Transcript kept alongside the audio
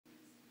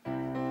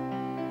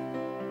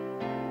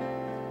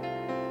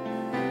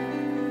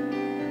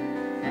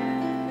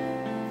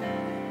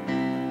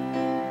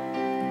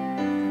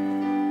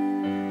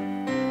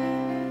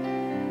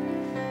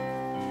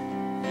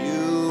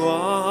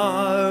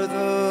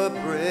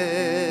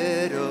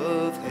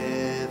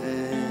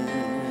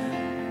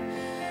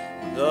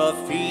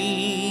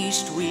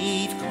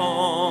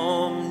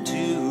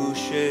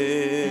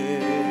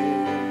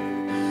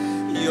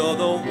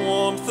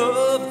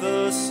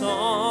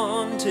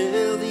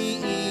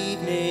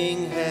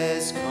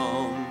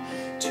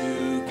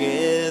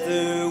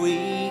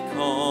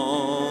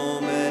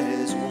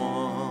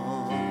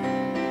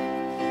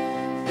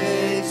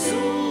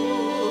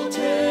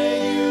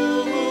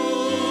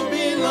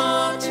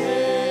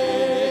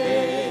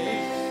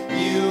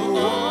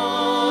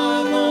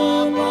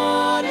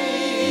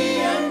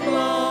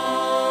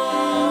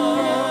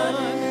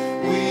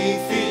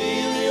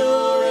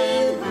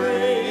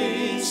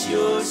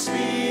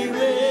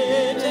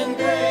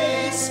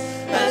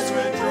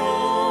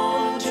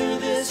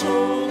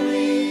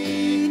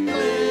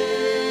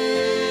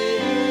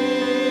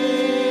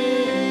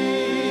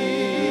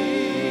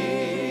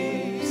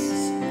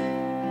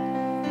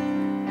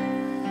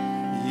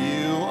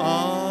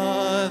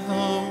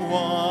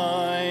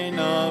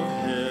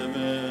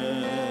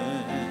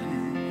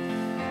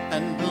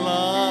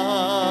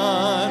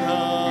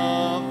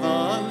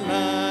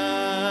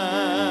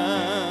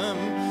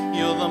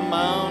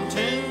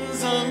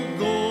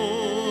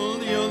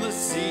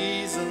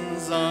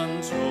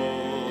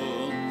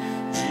control.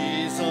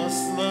 Jesus,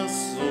 the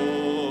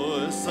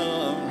source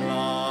of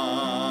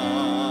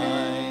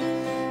life.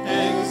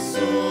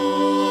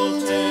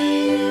 Exulting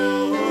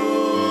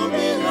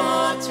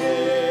jubilate,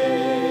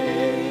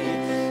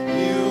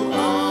 you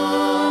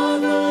are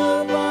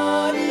the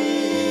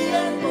body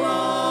and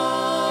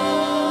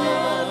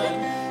blood.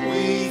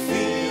 We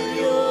feel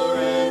your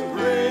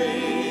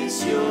embrace,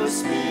 your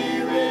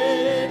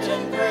spirit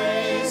and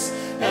grace,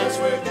 as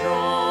we're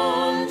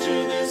drawn to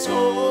this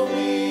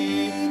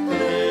holy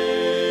place.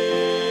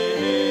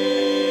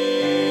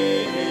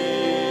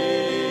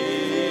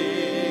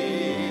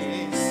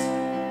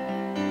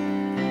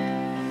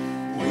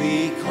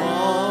 We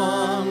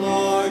come,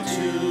 Lord,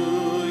 to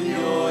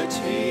your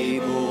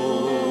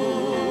table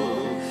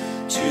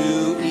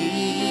to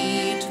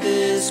eat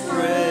this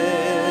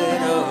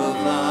bread of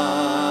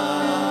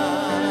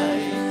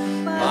life.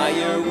 By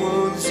your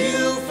wounds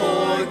you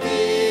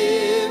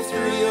forgive,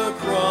 through your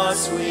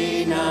cross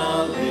we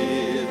now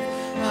live.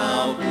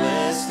 How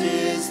blessed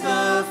is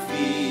the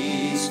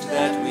feast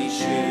that we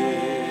share.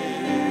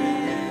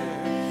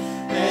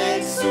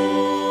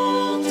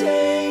 Exulting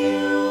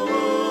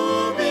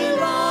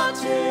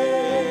jubilate,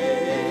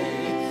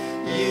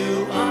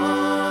 you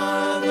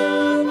are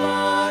the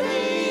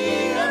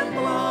body and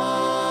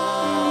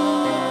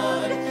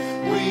blood.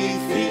 We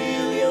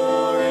feel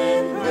your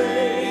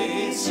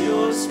embrace,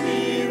 your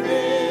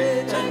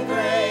spirit and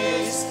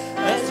grace,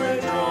 as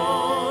we're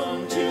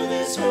drawn to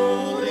this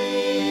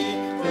holy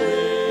place.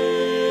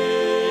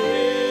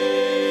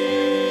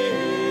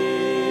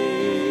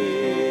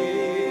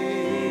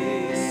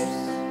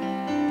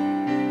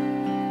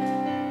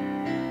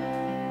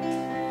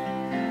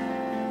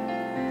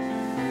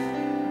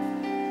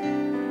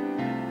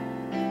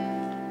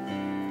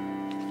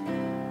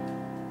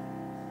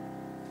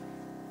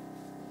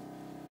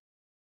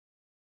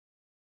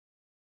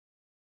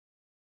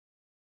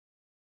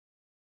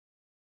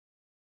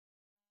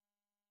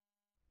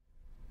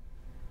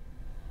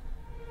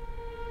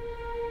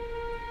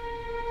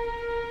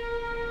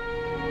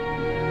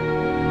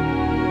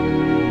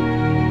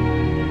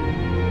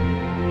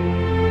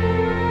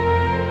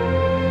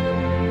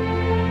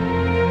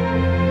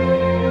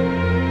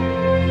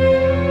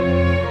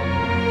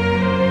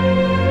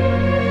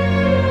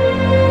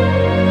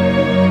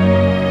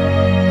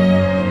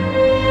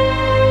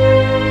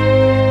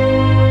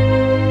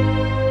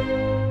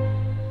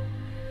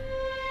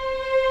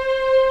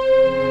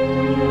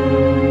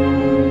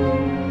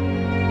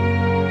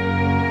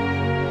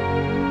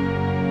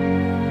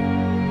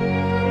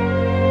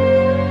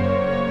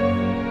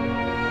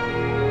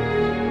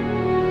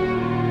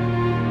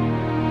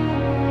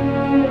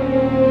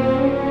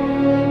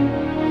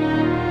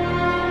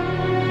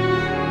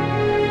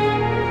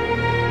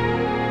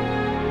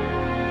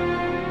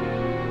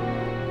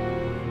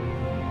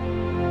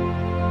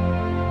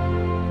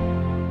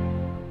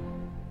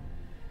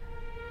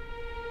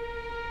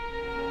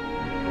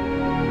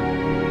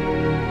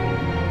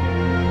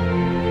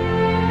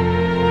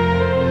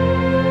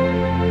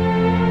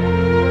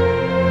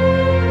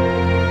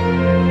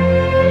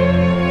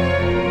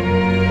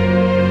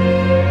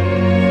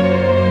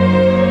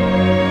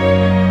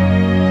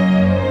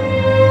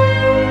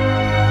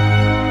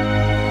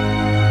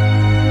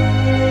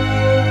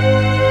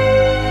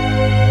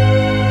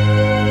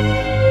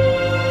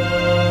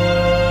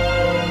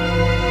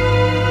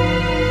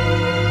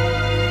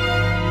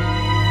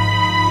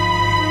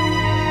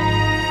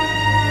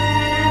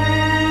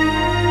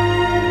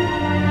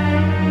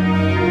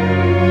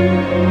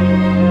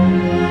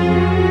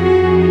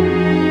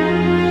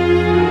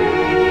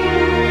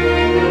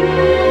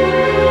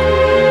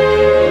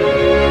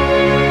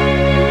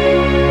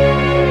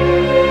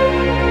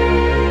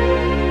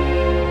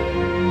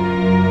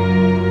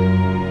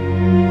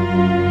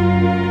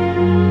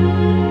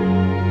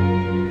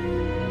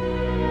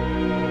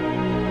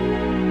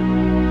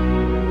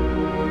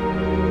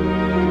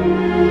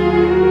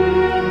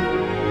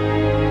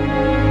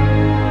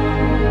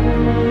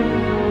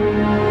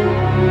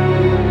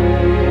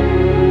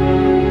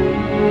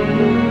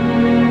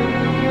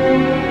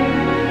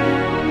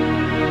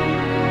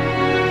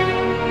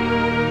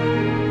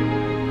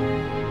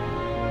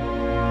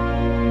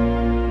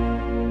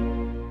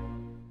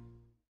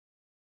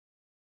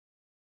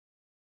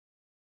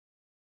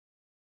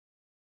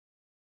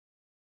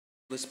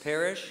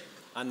 Parish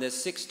on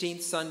this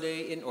 16th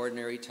Sunday in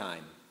Ordinary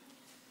Time.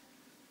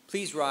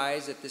 Please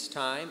rise at this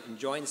time and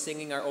join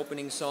singing our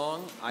opening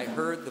song, I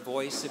Heard the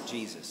Voice of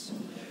Jesus.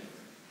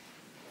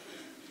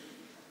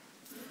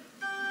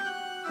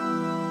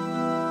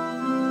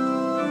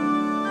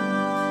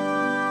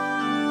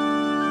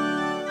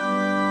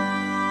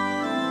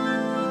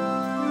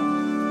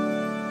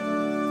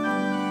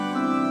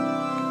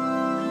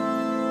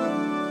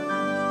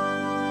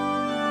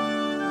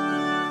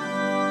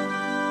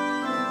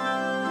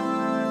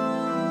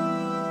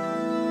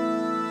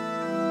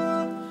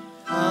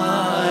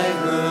 I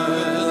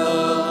heard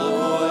the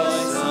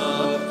voice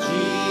of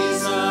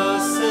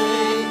Jesus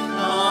say,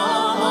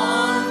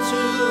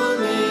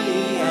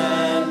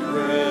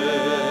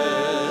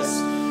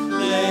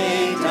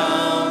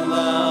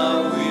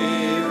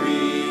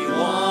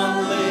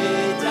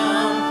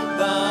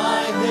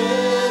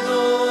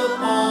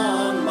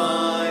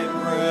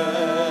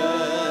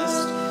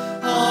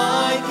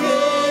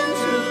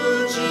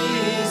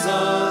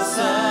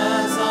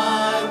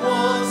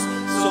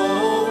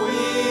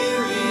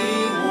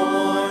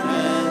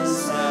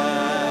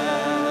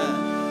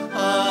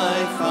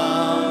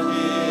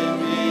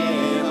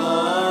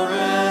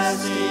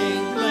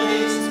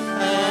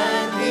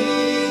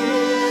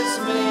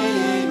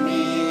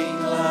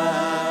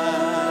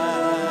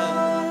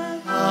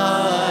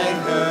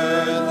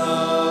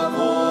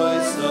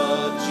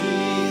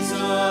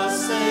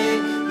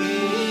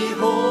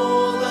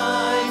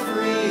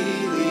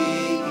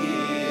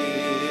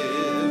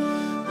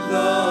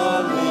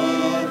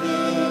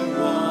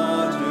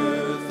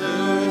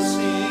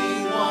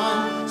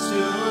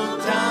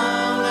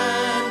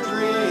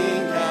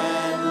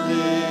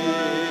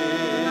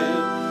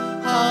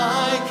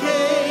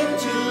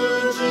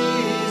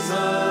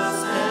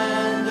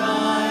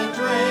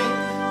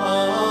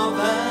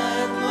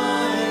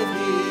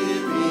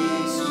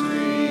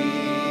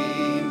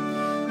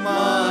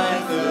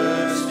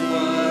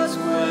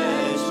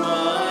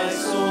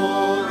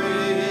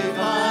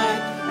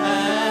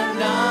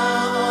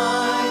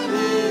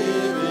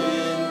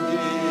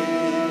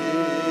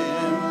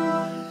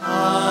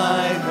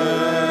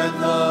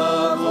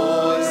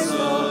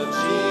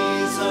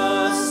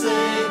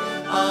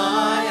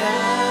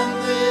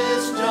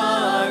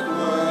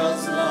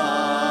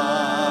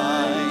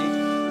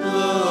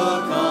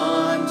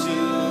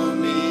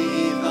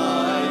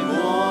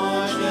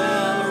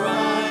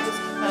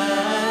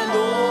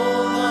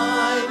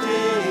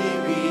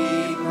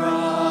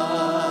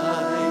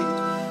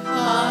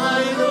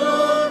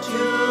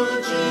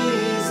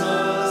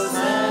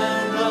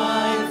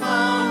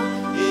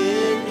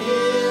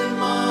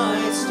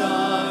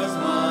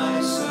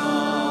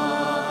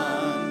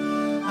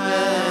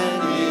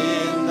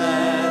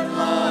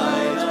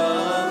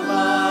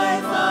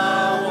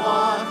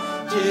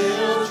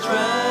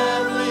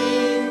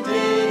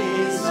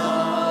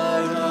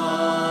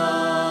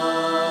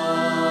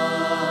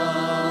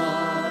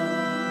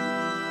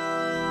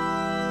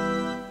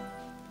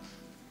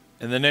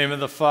 In the name of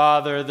the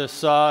Father, the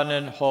Son,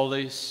 and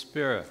Holy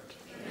Spirit.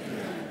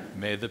 Amen.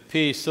 May the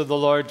peace of the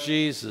Lord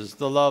Jesus,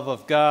 the love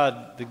of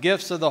God, the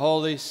gifts of the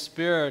Holy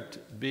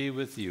Spirit be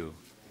with you.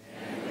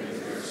 And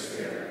with your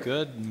spirit.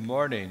 Good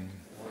morning.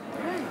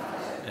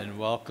 And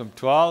welcome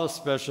to all,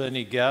 especially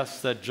any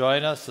guests that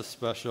join us. A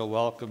special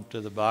welcome to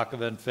the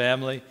Bakoven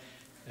family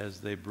as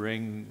they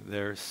bring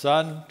their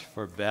son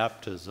for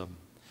baptism.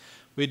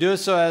 We do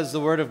so as the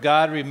Word of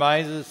God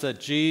reminds us that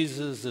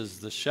Jesus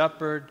is the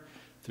shepherd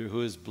through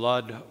whose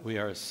blood we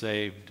are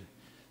saved.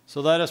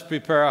 So let us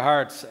prepare our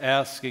hearts,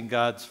 asking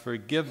God's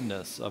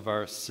forgiveness of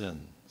our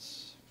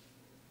sins.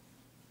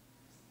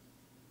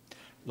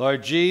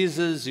 Lord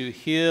Jesus, you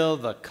heal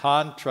the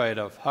contrite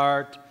of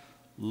heart.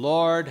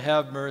 Lord,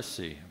 have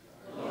mercy.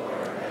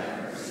 Lord,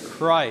 have mercy.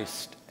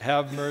 Christ,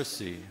 have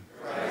mercy.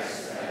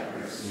 Christ, have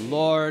mercy.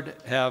 Lord,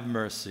 have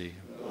mercy.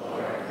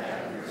 Lord,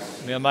 have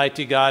mercy. May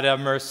Almighty God have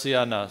mercy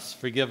on us,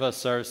 forgive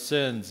us our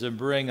sins, and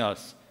bring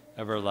us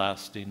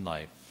everlasting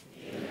life.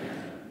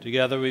 Amen.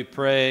 Together we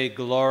pray,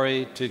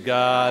 glory to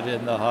God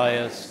in the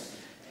highest,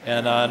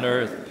 and on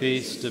earth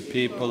peace to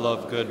people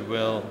of good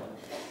will.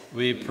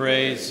 We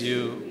praise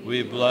you,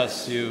 we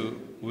bless you,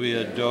 we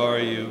adore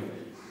you,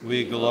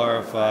 we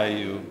glorify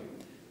you.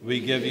 We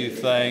give you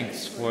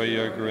thanks for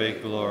your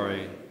great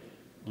glory.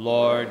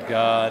 Lord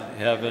God,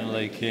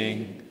 heavenly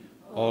King,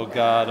 O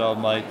God,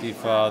 almighty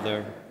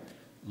Father,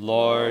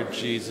 Lord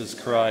Jesus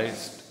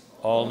Christ,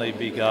 only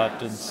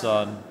begotten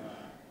Son,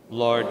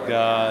 Lord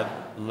God,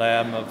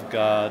 Lamb of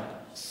God,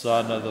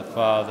 Son of the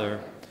Father,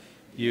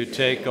 you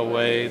take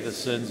away the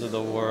sins of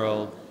the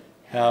world.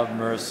 Have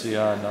mercy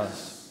on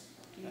us.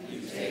 You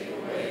take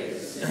away the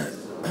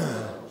sins of the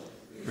world.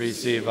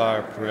 Receive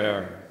our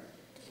prayer.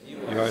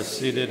 You are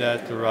seated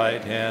at the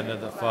right hand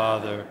of the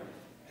Father.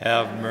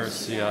 Have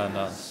mercy on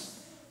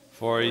us.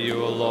 For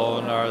you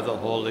alone are the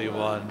Holy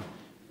One.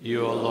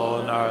 You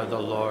alone are the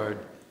Lord.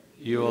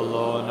 You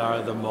alone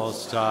are the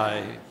Most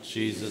High,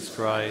 Jesus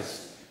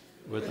Christ,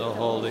 with the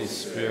Holy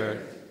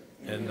Spirit,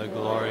 in the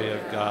glory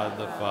of God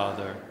the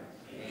Father.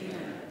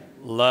 Amen.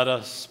 Let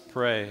us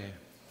pray.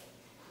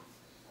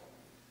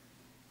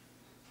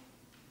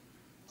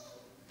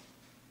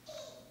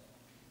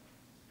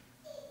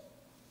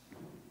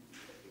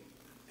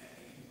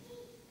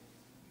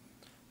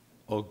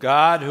 O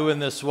God, who in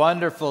this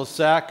wonderful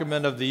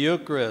sacrament of the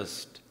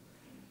Eucharist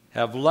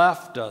have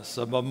left us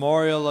a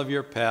memorial of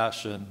your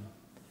passion,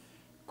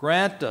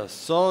 grant us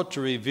so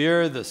to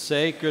revere the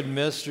sacred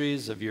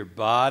mysteries of your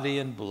body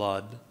and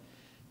blood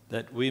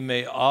that we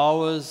may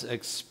always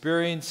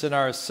experience in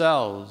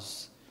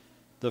ourselves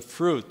the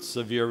fruits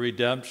of your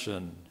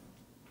redemption.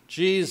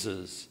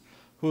 Jesus,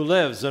 who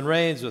lives and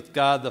reigns with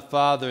God the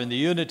Father in the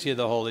unity of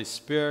the Holy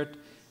Spirit,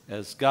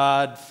 as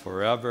God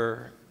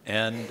forever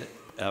and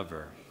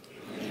ever.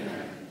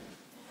 Amen.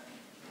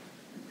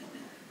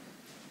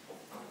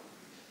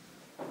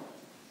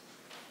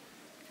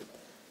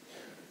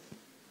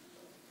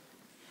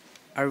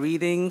 A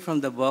reading from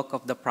the book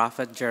of the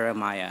prophet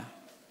Jeremiah.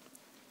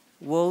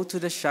 Woe to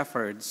the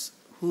shepherds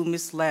who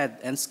misled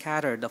and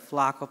scattered the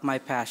flock of my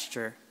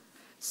pasture,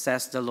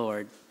 says the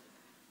Lord.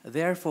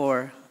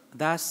 Therefore,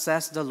 thus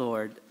says the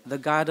Lord, the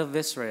God of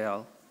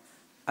Israel,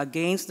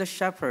 against the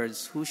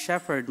shepherds who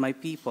shepherd my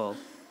people.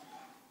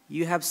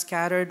 You have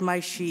scattered my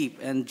sheep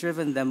and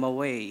driven them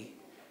away.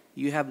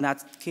 You have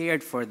not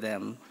cared for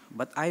them,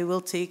 but I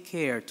will take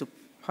care to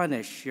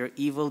punish your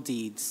evil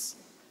deeds.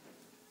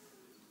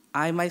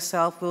 I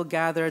myself will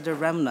gather the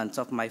remnants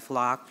of my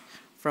flock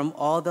from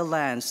all the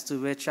lands to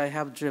which I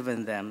have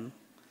driven them,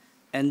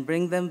 and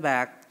bring them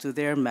back to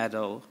their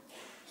meadow.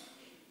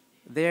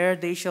 There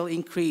they shall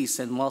increase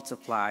and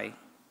multiply.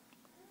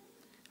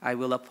 I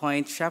will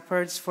appoint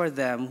shepherds for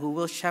them who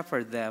will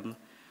shepherd them,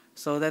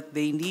 so that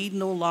they need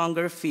no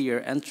longer fear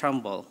and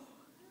tremble,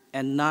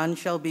 and none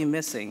shall be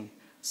missing,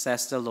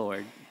 says the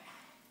Lord.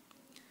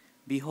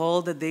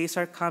 Behold, the days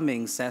are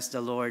coming, says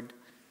the Lord,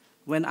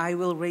 when I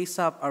will raise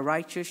up a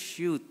righteous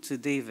shoot to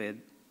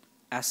David.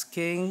 As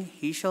king,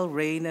 he shall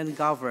reign and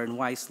govern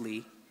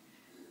wisely.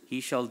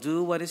 He shall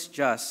do what is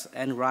just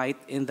and right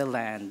in the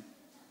land.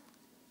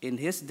 In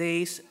his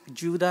days,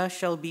 Judah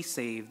shall be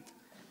saved.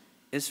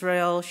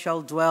 Israel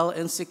shall dwell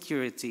in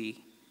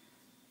security.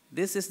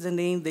 This is the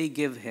name they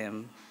give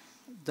him,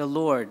 the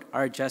Lord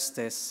our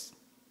justice.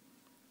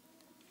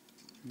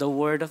 The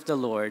word of the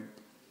Lord.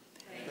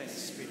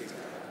 Thanks be to God.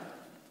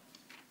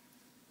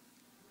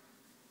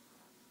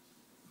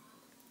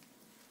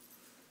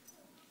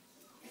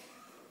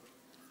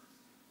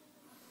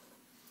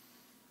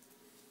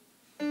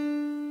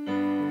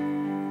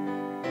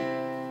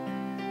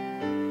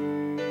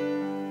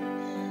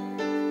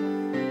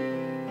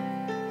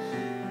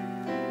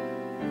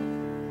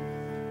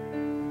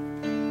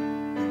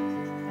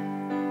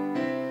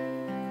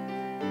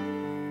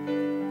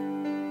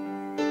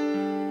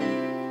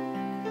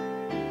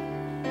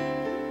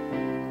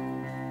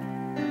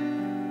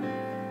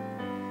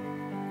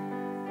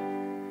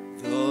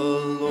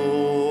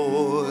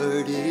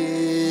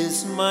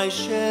 My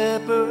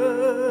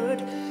shepherd,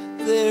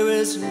 there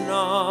is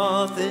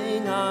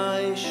nothing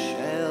I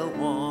shall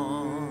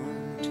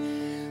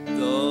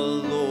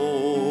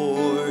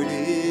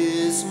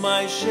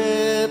my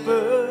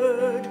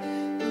shepherd,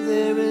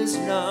 there is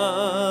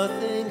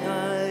nothing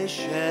I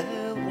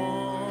shall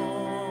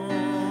want.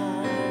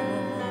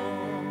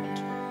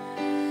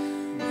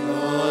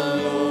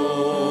 The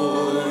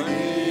Lord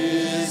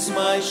is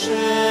my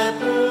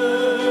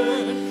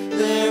shepherd,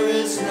 there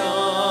is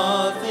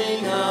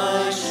nothing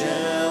I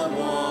shall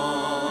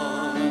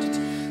want.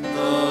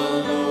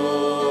 The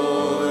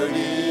Lord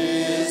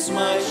is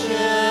my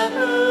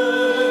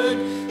shepherd,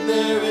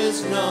 there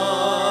is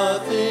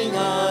nothing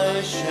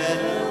I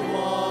shall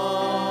want.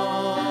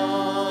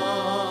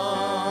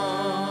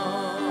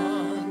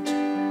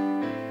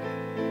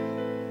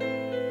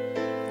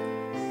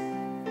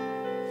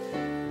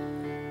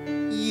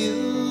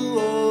 You,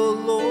 O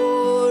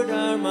Lord,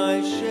 are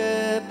my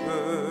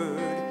shepherd,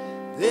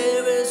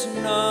 there is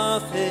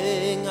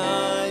nothing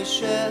I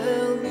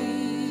shall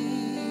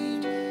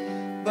need.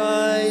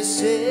 By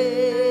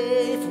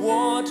safe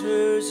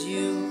waters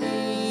you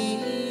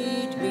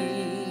lead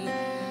me,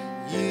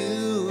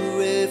 you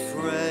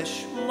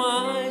refresh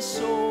my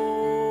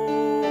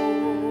soul.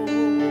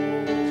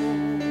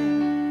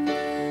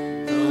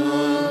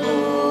 The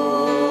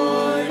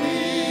Lord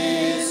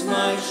is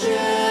my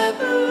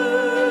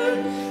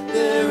shepherd,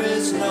 there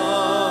is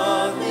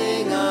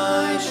nothing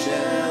I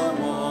shall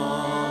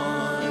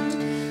want.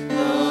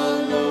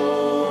 The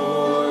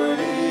Lord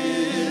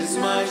is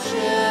my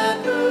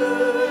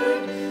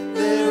shepherd,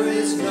 there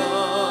is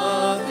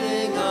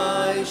nothing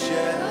I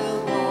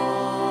shall want.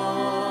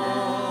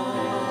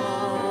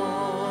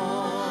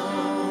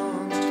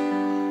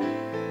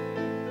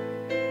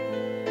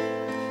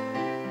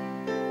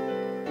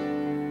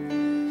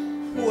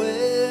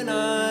 When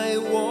I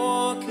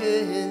walk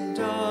in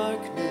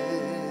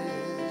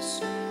darkness,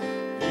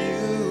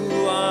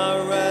 you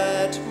are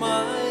at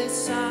my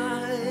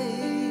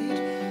side.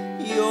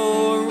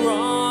 Your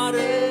rod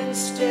and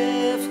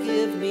staff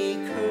give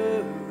me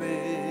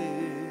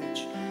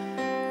courage.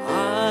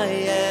 I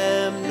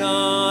am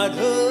not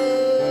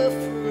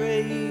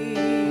afraid.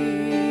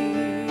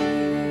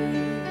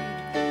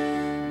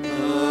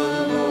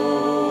 The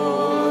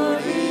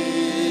Lord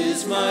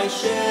is my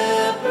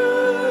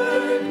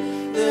shepherd,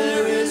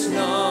 there is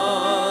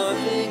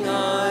nothing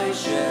I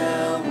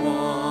shall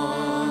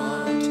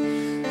want.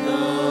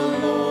 The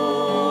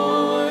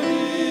Lord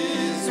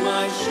is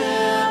my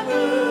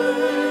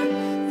shepherd,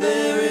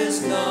 there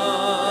is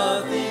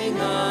nothing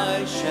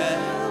I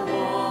shall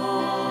want.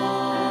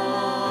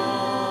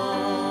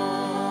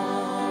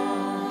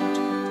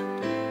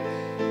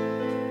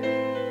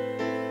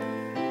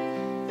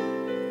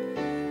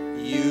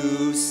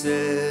 You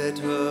set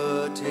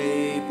a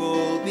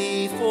table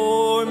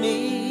before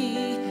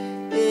me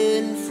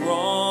in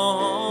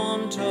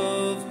front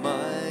of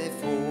my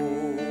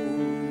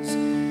foes.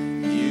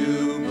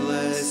 You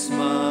bless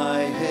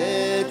my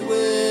head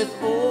with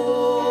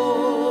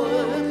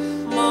oil,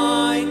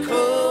 my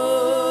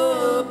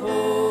cup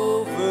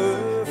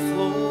overflows.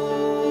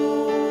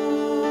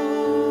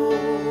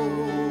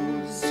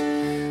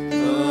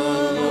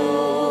 The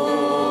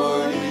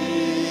Lord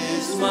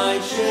is my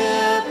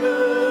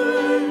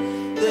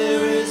shepherd,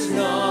 there is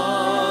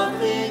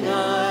nothing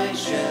I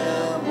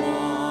shall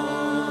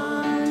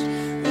want.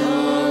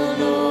 The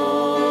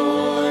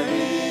Lord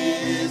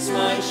is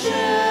my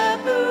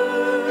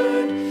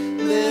shepherd,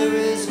 there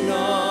is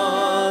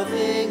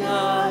nothing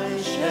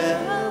I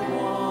shall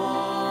want.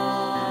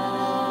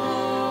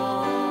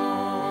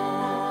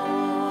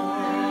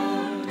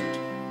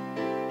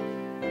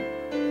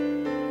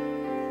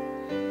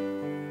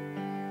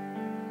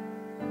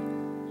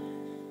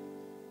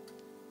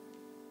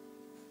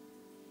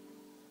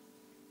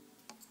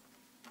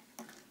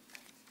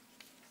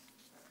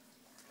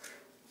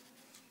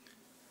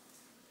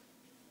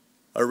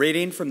 A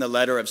reading from the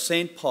letter of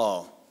St.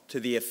 Paul to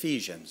the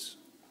Ephesians.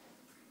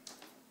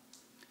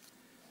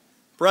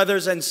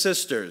 Brothers and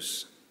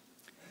sisters,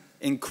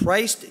 in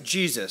Christ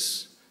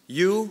Jesus,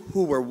 you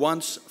who were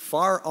once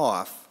far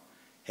off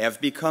have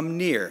become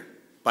near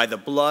by the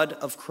blood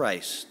of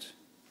Christ.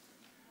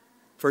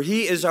 For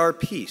he is our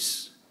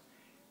peace,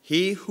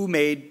 he who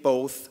made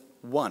both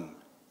one,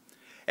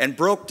 and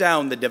broke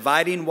down the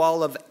dividing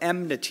wall of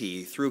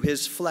enmity through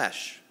his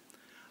flesh,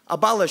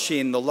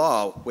 abolishing the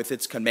law with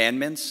its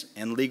commandments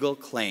and legal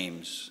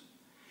claims,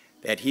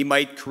 that he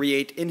might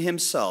create in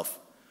himself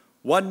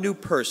one new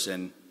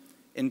person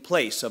in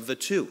place of the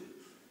two,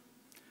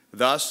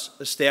 thus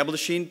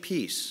establishing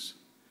peace,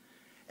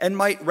 and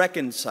might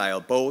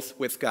reconcile both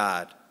with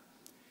God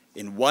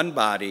in one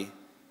body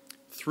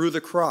through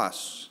the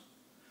cross,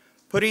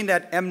 putting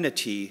that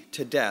enmity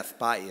to death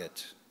by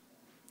it.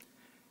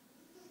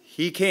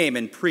 He came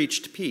and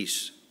preached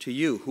peace to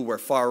you who were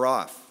far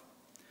off,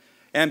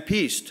 and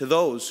peace to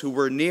those who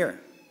were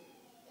near.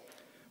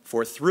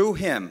 For through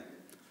him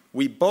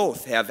we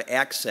both have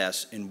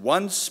access in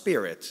one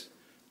Spirit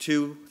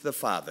to the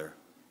Father.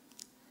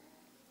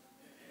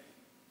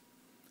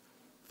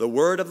 The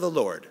word of the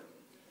Lord.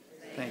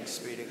 Thanks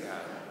be to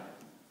God.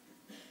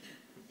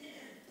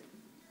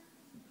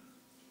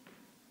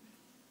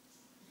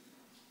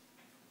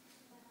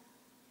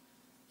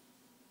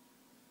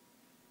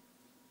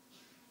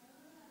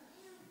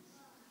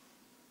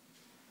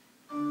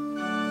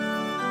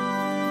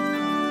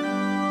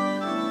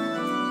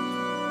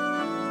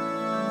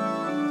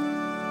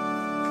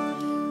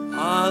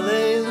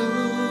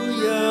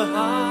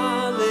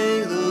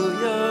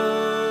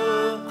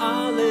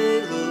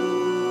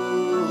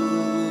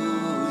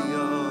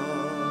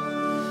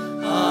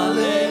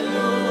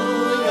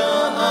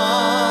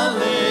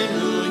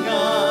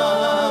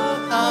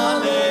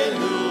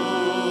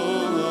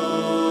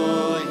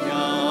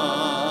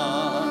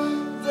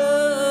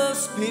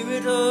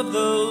 of the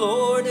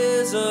Lord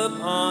is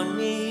upon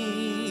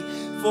me,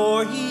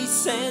 for he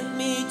sent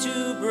me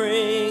to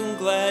bring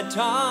glad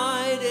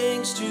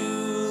tidings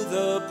to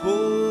the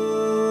poor.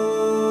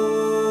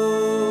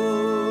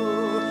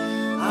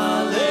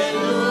 Alleluia,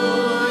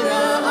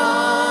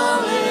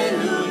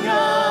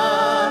 alleluia,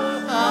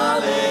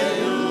 alleluia.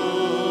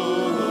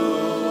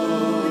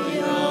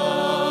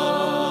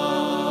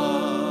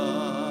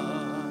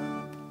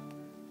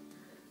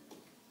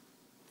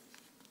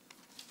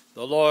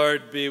 The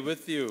Lord be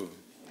with you.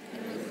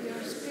 And with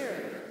your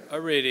spirit.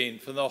 A reading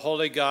from the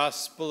Holy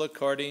Gospel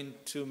according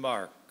to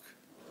Mark.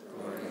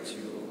 Glory to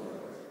you,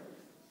 Lord.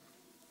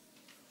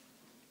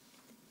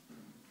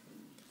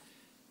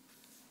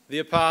 The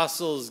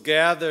apostles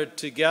gathered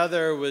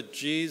together with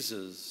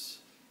Jesus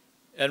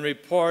and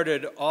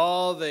reported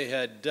all they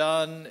had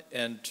done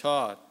and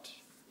taught.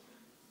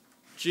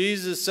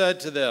 Jesus said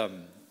to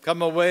them,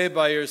 "Come away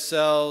by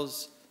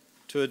yourselves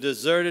to a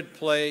deserted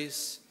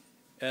place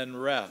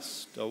and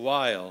rest a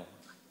while."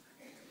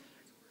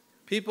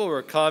 People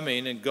were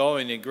coming and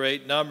going in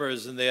great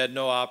numbers, and they had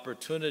no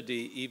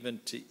opportunity even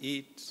to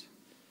eat.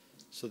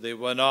 So they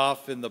went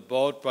off in the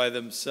boat by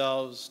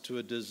themselves to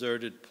a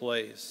deserted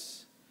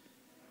place.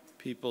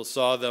 People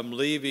saw them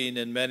leaving,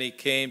 and many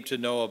came to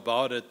know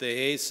about it. They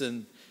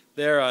hastened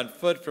there on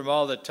foot from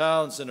all the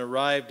towns and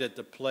arrived at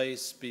the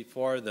place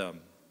before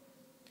them.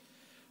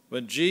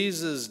 When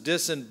Jesus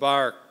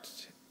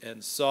disembarked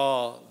and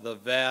saw the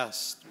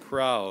vast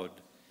crowd,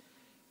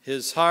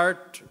 his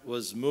heart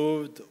was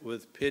moved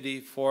with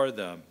pity for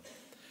them,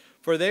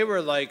 for they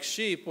were like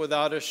sheep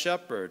without a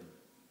shepherd.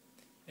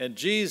 And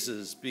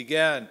Jesus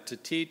began to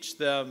teach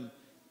them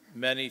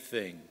many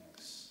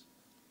things.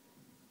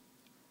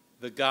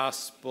 The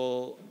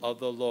Gospel of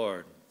the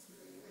Lord.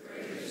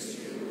 Praise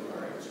to you,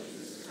 Lord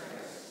Jesus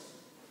Christ.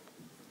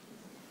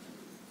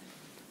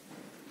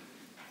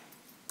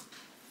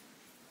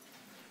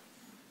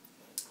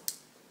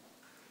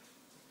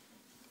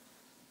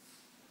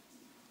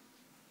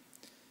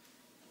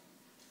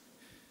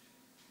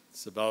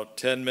 It's about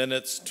 10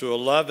 minutes to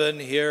 11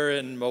 here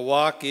in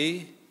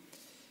Milwaukee,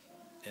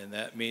 and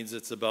that means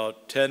it's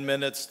about 10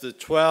 minutes to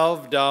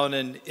 12 down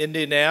in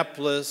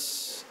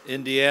Indianapolis,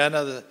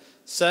 Indiana, the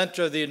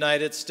center of the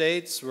United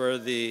States, where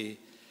the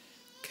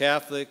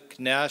Catholic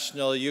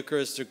National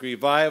Eucharistic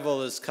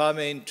Revival is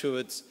coming to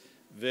its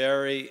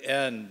very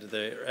end.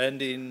 They're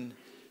ending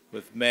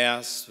with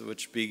Mass,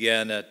 which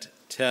began at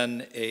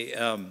 10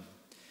 a.m.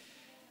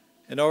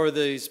 And over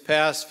these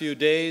past few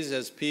days,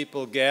 as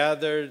people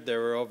gathered, there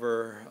were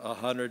over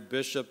 100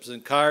 bishops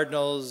and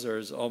cardinals.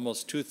 There's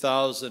almost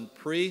 2,000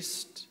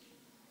 priests.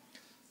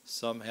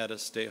 Some had to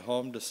stay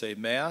home to say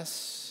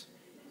Mass.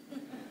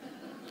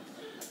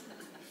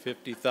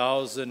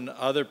 50,000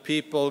 other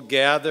people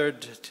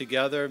gathered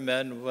together,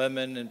 men,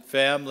 women, and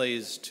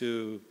families,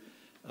 to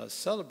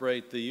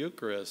celebrate the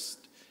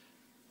Eucharist.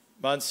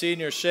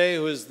 Monsignor Shea,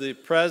 who is the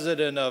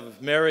president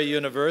of Mary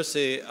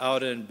University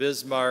out in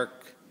Bismarck,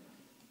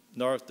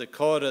 North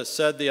Dakota,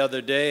 said the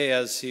other day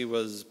as he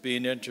was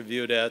being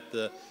interviewed at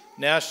the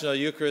National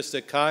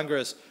Eucharistic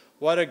Congress,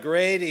 what a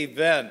great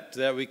event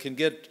that we can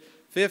get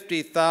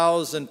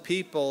 50,000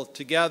 people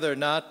together,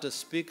 not to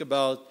speak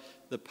about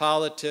the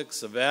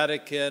politics of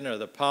Vatican or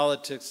the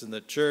politics in the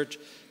church,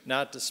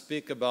 not to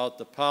speak about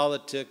the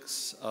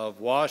politics of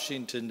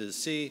Washington,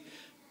 D.C.,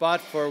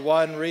 but for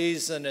one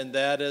reason, and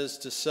that is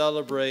to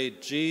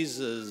celebrate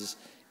Jesus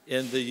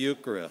in the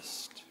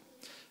Eucharist.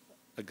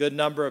 A good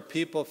number of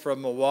people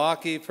from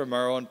Milwaukee, from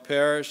our own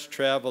parish,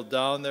 traveled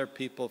down there,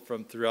 people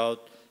from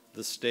throughout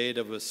the state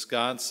of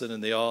Wisconsin,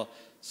 and they all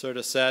sort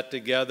of sat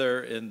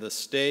together in the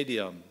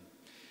stadium.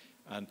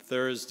 On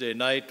Thursday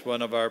night,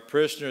 one of our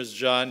parishioners,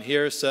 John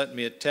here, sent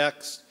me a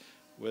text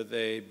with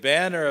a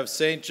banner of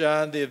St.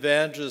 John the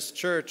Evangelist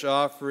Church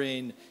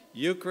offering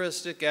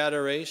Eucharistic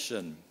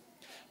adoration.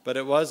 But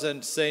it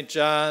wasn't St.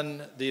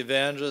 John the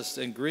Evangelist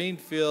in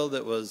Greenfield,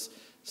 it was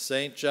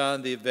St.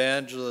 John the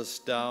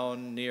Evangelist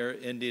down near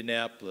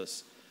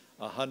Indianapolis.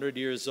 100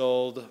 years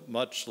old,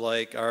 much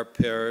like our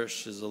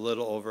parish is a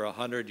little over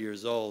 100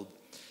 years old.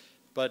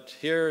 But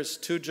here's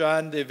two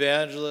John the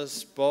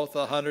Evangelists, both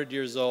 100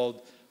 years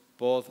old,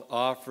 both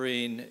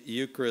offering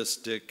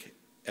Eucharistic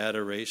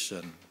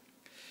adoration.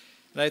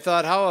 And I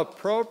thought how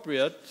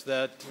appropriate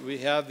that we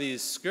have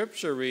these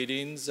scripture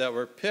readings that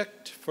were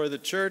picked for the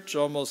church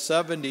almost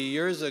 70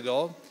 years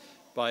ago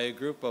by a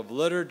group of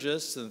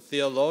liturgists and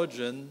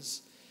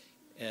theologians,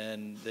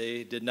 and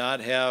they did not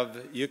have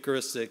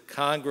Eucharistic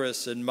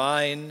Congress in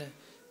mind,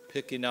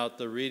 picking out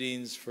the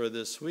readings for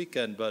this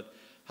weekend, but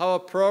how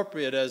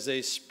appropriate as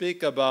they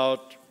speak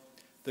about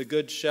the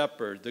Good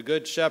Shepherd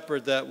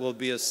that will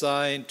be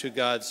assigned to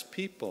God's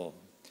people.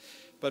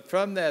 But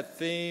from that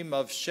theme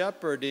of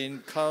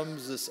shepherding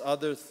comes this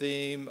other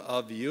theme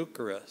of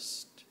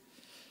Eucharist.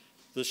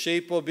 The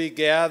sheep will be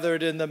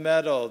gathered in the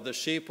meadow. The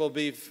sheep will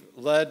be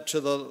led to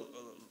the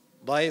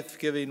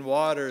life-giving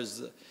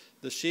waters.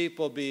 The sheep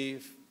will be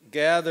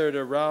gathered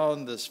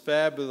around this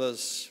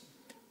fabulous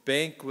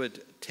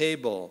banquet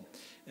table.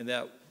 And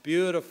that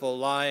beautiful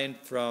line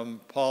from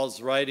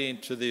Paul's writing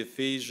to the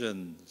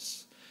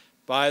Ephesians.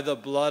 By the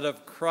blood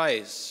of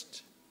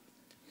Christ,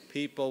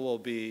 people will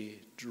be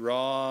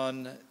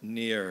drawn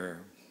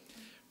near.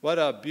 What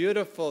a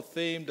beautiful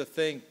theme to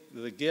think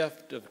the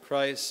gift of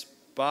Christ's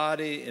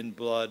body and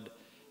blood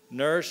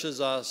nourishes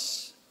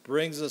us,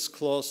 brings us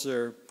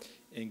closer,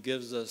 and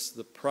gives us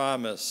the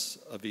promise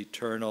of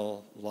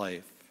eternal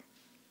life.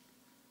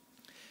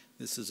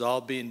 This is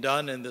all being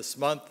done in this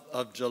month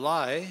of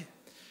July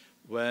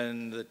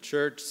when the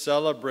church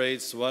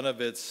celebrates one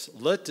of its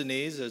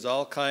litanies. There's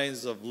all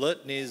kinds of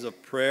litanies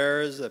of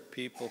prayers that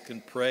people can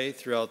pray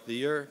throughout the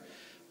year.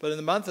 But in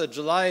the month of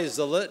July is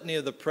the litany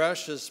of the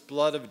precious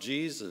blood of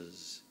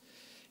Jesus.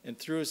 And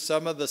through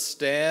some of the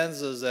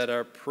stanzas that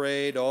are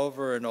prayed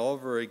over and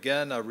over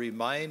again, a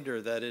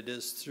reminder that it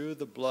is through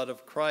the blood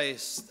of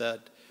Christ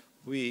that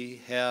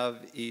we have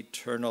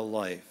eternal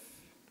life.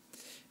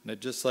 And I'd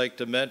just like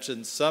to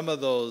mention some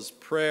of those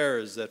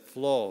prayers that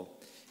flow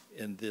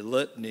in the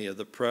litany of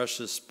the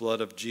precious blood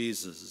of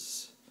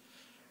Jesus.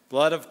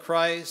 Blood of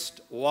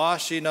Christ,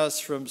 washing us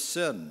from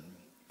sin.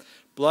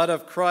 Blood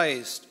of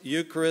Christ,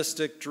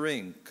 Eucharistic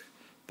drink.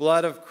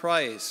 Blood of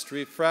Christ,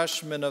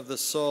 refreshment of the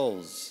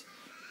souls.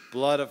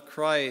 Blood of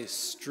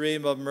Christ,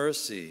 stream of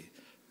mercy.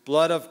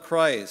 Blood of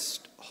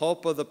Christ,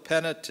 hope of the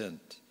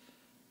penitent.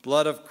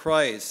 Blood of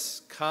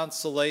Christ,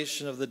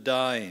 consolation of the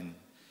dying.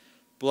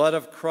 Blood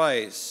of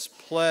Christ,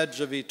 pledge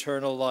of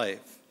eternal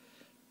life.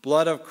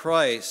 Blood of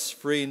Christ,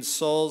 freeing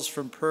souls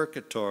from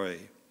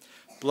purgatory.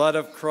 Blood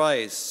of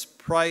Christ,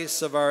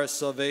 price of our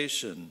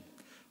salvation.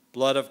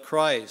 Blood of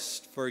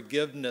Christ,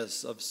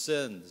 forgiveness of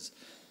sins.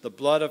 The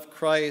blood of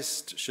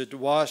Christ should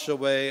wash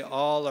away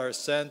all our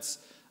sense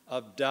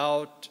of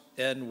doubt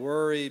and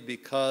worry,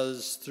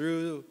 because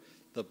through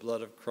the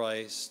blood of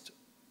Christ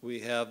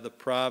we have the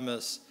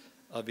promise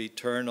of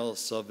eternal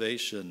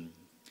salvation.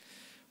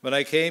 When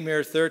I came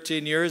here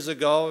 13 years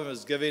ago and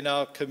was giving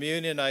out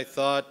communion, I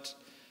thought,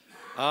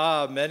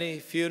 many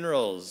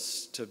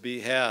funerals to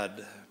be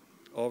had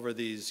over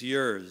these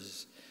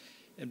years.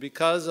 And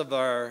because of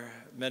our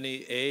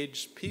many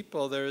aged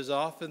people, there is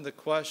often the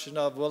question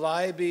of, will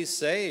I be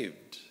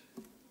saved?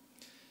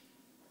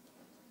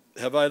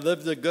 Have I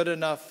lived a good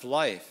enough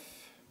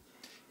life?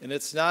 And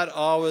it's not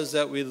always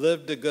that we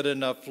lived a good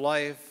enough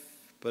life,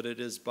 but it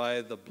is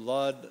by the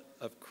blood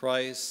of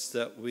Christ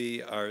that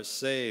we are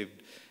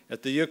saved.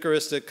 At the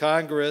Eucharistic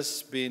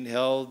Congress being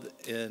held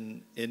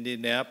in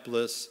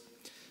Indianapolis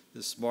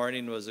this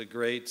morning was a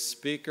great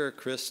speaker,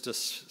 Chris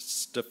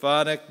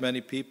Stefanik.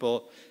 Many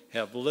people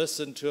have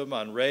listened to him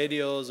on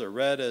radios or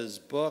read his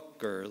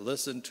book or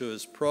listened to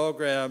his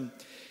program.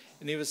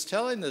 And he was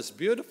telling this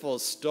beautiful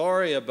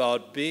story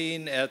about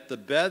being at the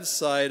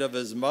bedside of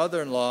his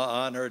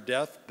mother-in-law on her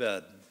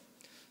deathbed,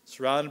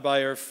 surrounded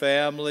by her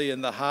family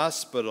in the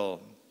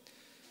hospital.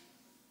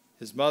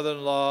 His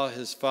mother-in-law,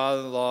 his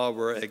father-in-law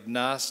were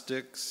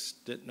agnostics,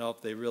 didn't know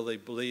if they really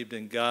believed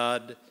in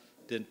God,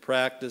 didn't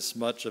practice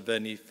much of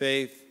any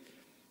faith.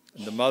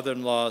 And the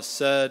mother-in-law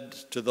said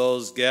to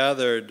those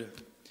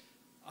gathered,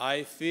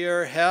 "I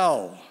fear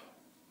hell."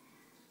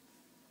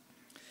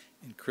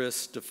 And Chris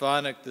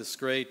Stefanik, this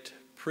great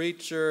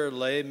preacher,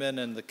 layman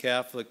in the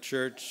Catholic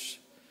Church,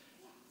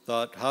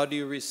 thought, how do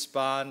you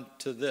respond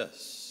to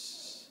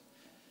this?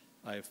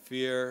 I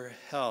fear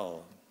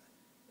hell,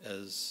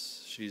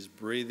 as she's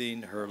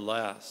breathing her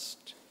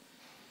last.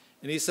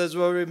 And he says,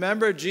 well,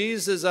 remember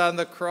Jesus on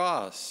the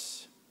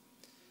cross.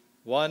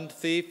 One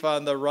thief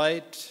on the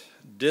right,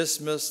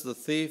 Dismas the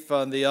thief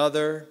on the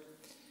other.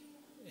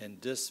 And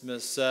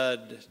Dismas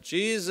said,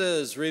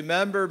 Jesus,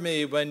 remember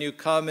me when you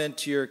come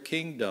into your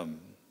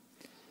kingdom.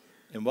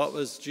 And what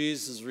was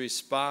Jesus'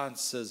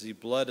 response as he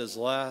bled his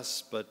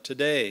last? But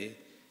today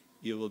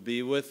you will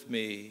be with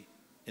me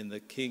in the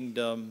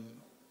kingdom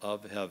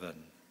of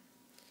heaven.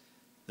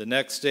 The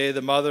next day,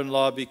 the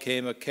mother-in-law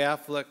became a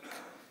Catholic.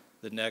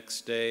 The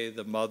next day,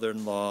 the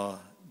mother-in-law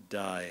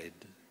died.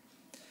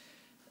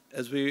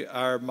 As we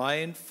are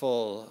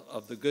mindful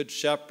of the Good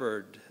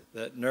Shepherd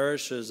that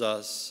nourishes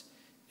us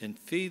and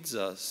feeds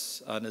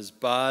us on his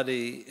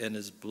body and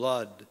his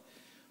blood,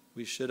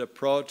 we should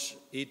approach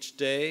each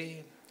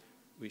day,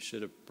 we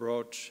should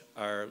approach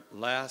our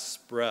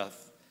last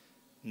breath,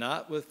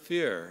 not with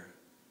fear,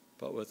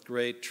 but with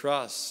great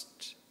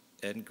trust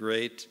and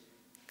great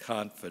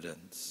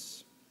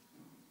confidence.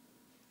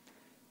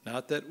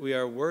 Not that we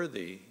are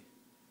worthy,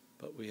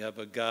 but we have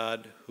a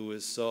God who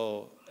is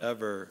so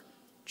ever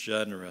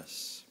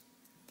generous.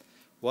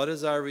 What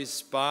is our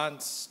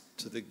response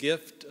to the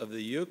gift of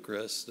the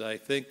Eucharist? I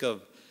think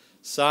of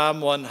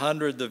Psalm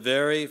 100, the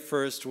very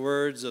first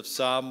words of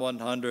Psalm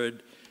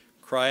 100,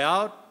 cry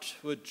out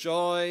with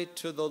joy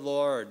to the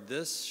Lord.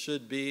 This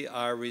should be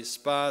our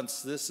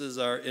response. This is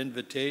our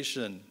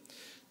invitation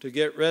to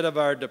get rid of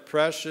our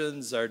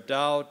depressions, our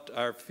doubt,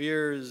 our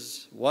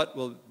fears, what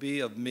will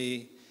be of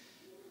me,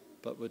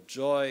 but with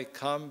joy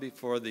come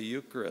before the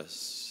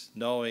Eucharist,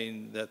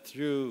 knowing that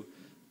through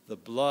the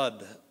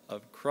blood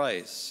of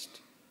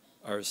Christ,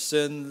 our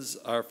sins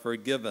are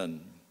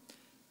forgiven,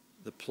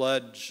 The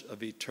pledge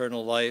of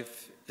eternal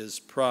life is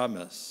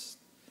promised.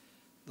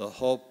 The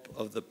hope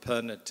of the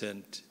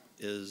penitent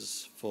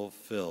is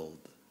fulfilled.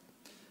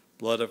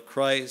 Blood of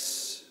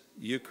Christ,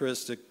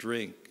 Eucharistic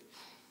drink,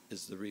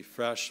 is the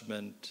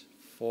refreshment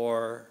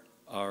for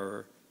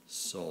our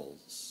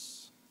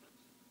souls.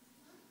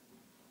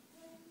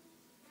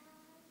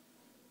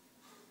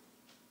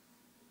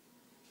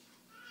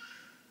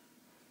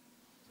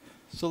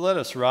 So let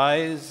us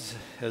rise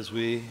as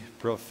we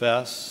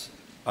profess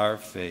our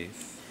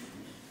faith.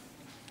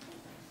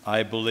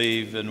 I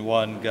believe in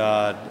one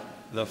God,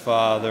 the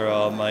Father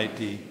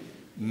Almighty,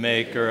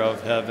 maker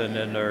of heaven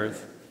and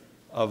earth,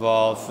 of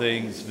all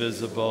things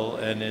visible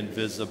and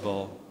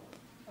invisible.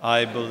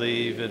 I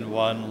believe in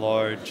one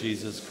Lord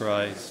Jesus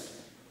Christ,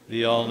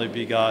 the only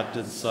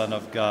begotten Son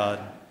of God,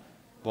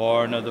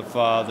 born of the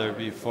Father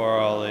before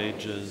all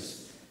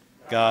ages,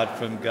 God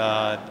from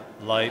God,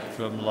 light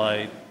from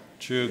light,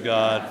 true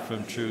God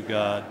from true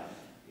God,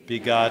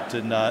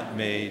 begotten, not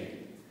made,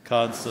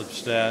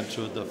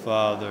 consubstantial with the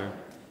Father.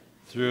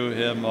 Through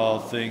him all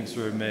things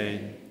were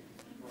made.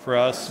 For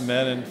us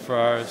men and for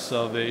our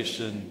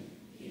salvation,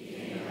 he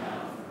came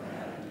down from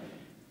heaven,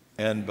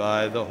 and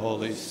by the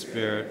Holy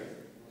Spirit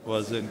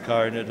was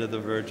incarnate of the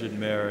Virgin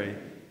Mary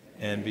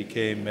and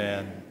became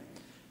man.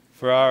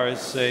 For our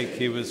sake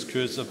he was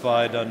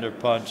crucified under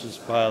Pontius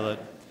Pilate.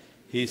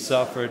 He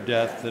suffered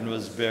death and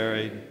was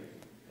buried,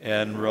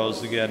 and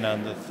rose again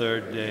on the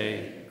third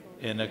day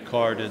in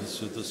accordance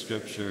with the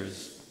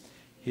Scriptures.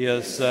 He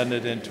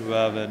ascended into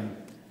heaven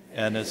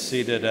and is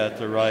seated at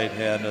the right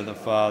hand of the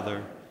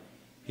Father.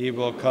 He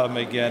will come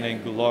again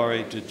in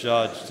glory to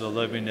judge the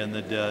living and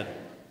the dead,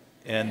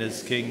 and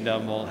his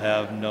kingdom will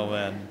have no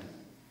end.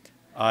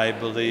 I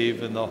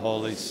believe in the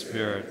Holy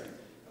Spirit,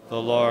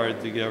 the Lord,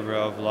 the giver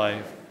of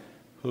life,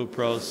 who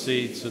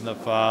proceeds from the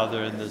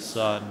Father and the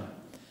Son,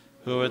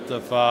 who with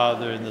the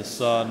Father and the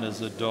Son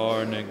is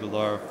adored and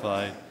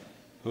glorified,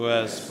 who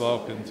has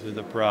spoken through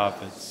the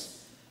prophets.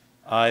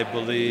 I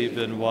believe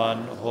in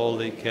one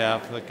holy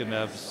Catholic and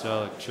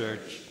Apostolic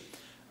Church.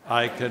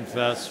 I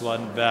confess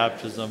one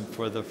baptism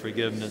for the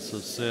forgiveness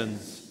of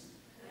sins.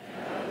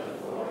 And I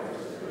look forward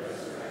to the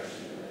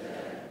resurrection of the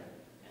dead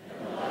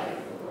and the life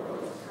of the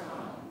world to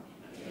come.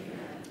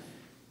 Amen.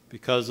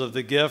 Because of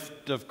the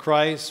gift of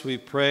Christ, we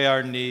pray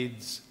our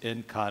needs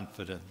in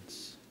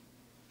confidence.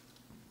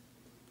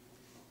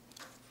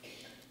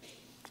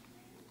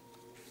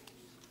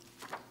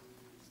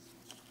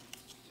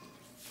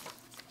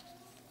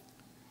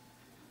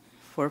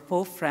 For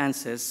Pope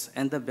Francis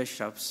and the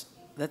bishops,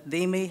 that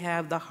they may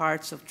have the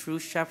hearts of true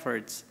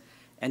shepherds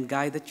and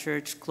guide the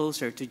Church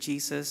closer to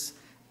Jesus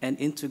and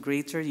into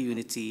greater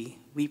unity,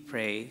 we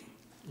pray.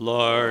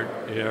 Lord,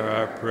 hear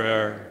our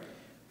prayer.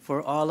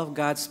 For all of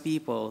God's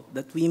people,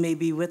 that we may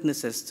be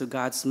witnesses to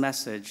God's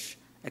message,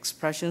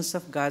 expressions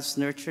of God's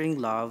nurturing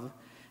love,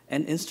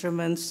 and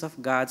instruments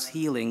of God's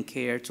healing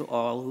care to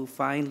all who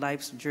find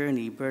life's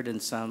journey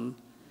burdensome,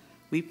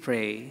 we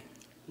pray.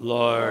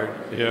 Lord,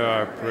 hear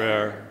our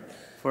prayer.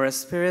 For a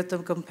spirit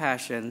of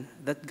compassion,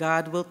 that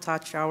God will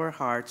touch our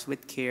hearts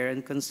with care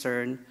and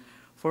concern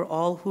for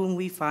all whom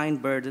we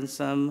find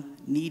burdensome,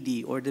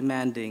 needy, or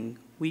demanding,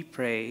 we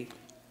pray.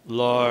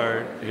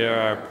 Lord, hear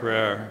our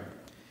prayer.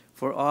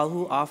 For all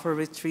who offer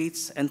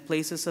retreats and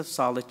places of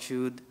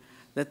solitude,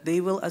 that they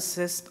will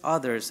assist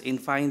others in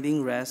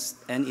finding rest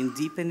and in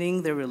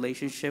deepening their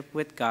relationship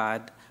with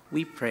God,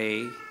 we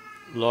pray.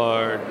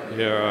 Lord,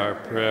 hear our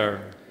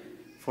prayer.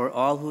 For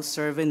all who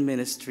serve in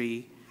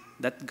ministry,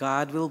 that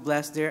God will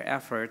bless their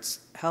efforts,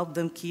 help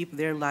them keep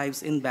their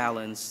lives in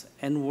balance,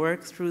 and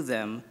work through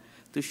them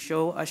to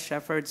show a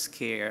shepherd's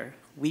care,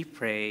 we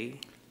pray.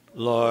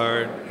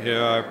 Lord, hear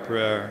our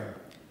prayer.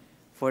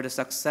 For the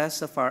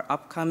success of our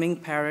upcoming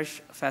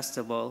parish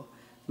festival,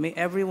 may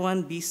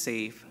everyone be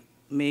safe.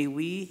 May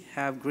we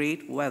have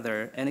great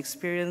weather and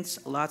experience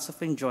lots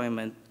of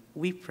enjoyment,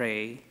 we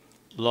pray.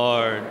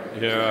 Lord,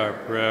 hear our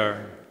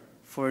prayer.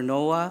 For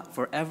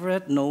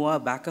Everett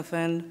Noah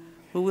Bakafen,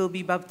 who will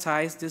be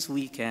baptized this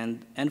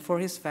weekend, and for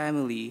his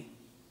family,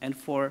 and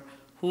for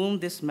whom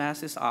this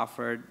Mass is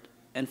offered,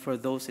 and for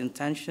those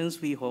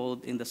intentions we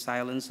hold in the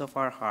silence of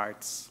our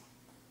hearts.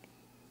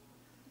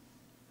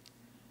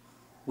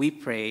 We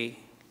pray.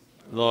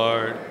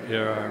 Lord,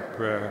 hear our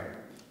prayer.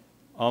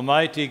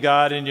 Almighty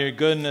God, in your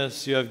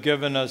goodness, you have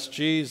given us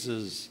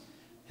Jesus,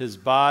 his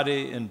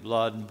body and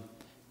blood.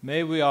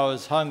 May we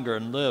always hunger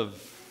and live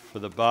for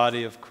the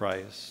body of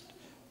Christ.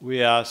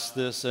 We ask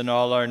this in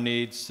all our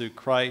needs through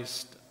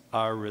Christ,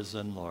 our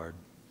risen Lord.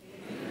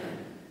 Amen.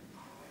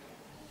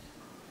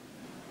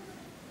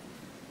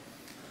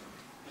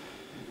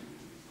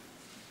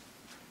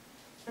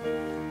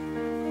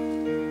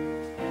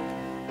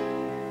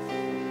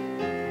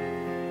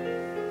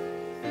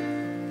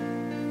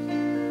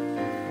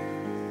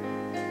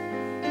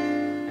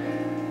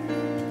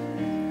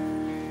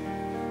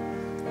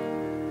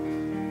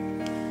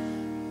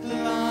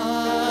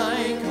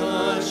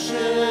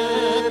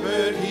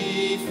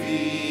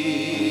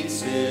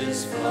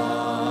 His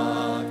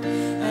flock,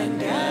 and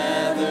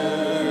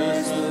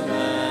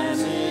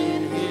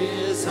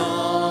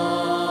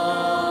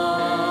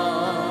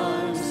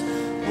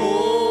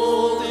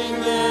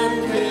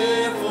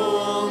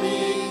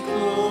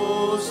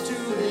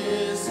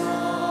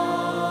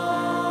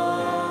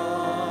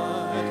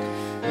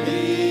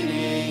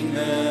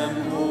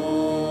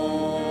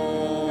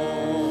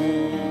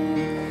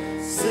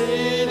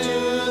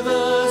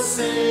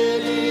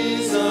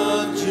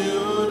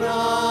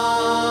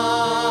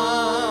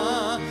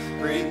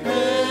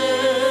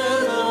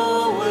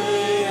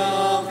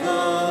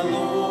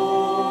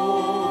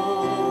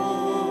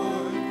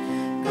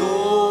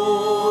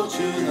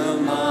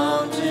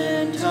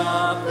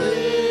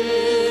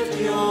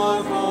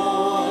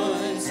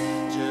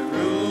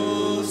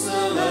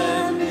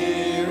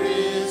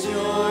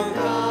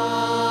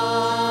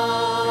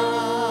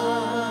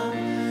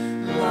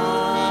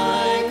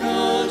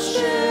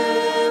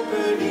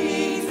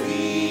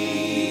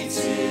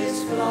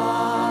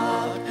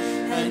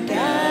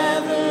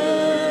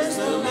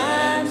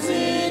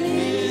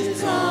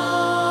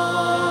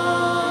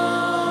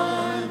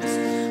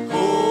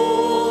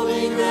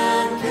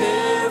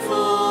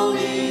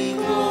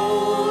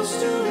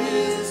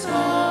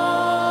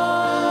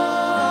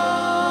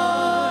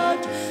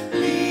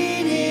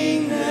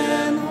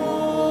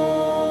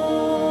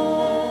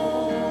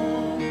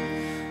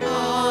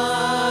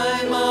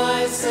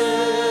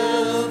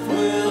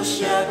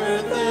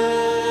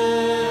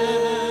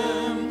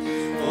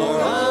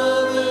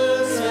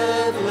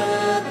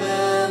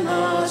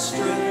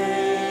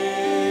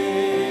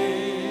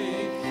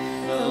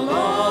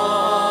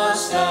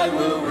I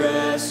will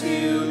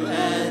rescue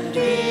and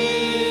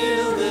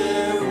heal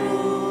their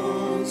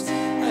wounds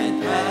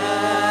and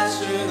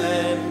pasture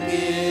them,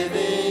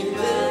 giving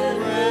them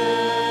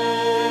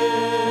rest.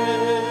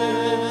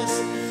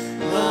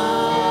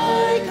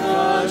 Like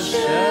a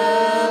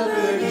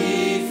shepherd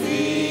he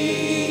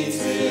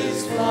feeds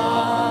his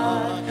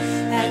flock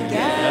and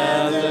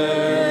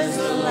gathers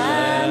the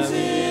lambs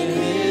in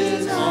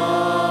his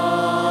arms,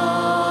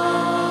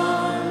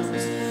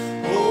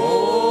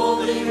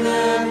 holding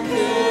them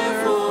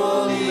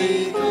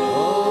carefully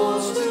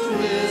close to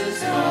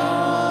his heart,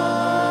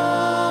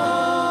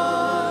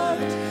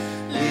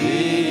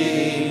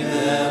 leading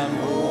them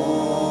home,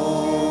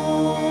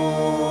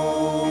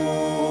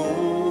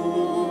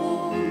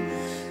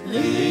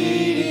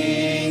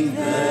 leading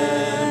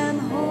them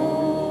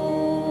home.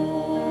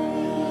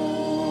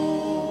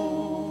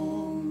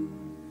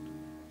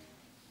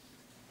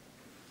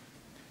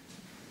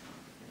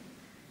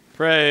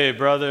 Pray,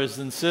 brothers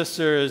and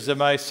sisters, that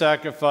my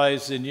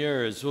sacrifice and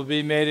yours will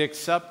be made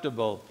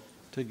acceptable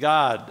to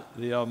God,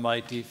 the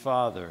Almighty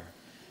Father.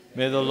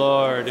 May the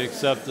Lord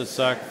accept the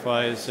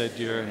sacrifice at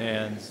your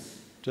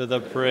hands to the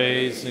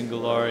praise and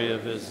glory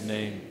of his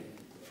name,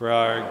 for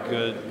our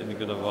good and the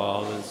good of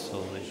all his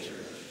holy church.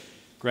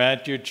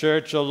 Grant your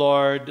church, O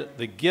Lord,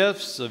 the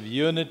gifts of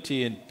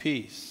unity and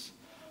peace,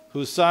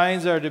 whose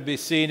signs are to be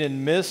seen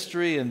in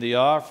mystery in the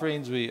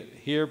offerings we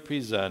here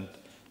present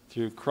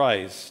through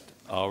Christ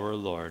our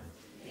Lord.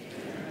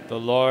 Amen. The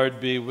Lord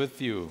be with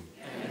you.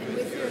 And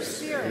with your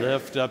spirit.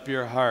 Lift up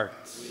your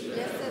hearts. We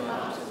lift them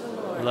up to the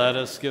Lord. Let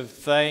us give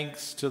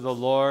thanks to the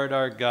Lord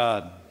our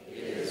God. It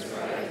is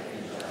right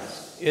and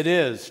just. It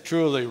is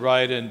truly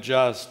right and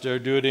just, our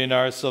duty and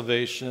our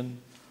salvation,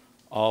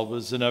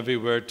 always and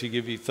everywhere to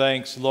give you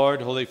thanks,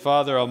 Lord, Holy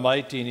Father,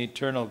 Almighty and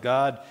eternal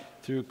God,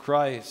 through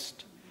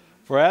Christ.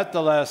 For at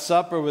the Last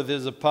Supper with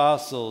his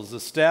apostles,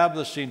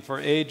 establishing for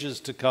ages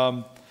to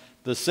come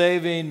the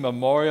saving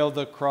memorial of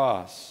the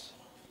cross,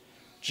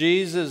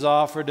 Jesus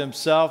offered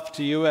himself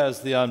to you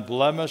as the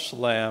unblemished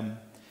Lamb,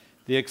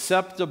 the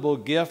acceptable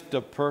gift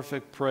of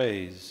perfect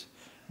praise.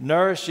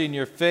 Nourishing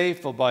your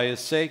faithful by his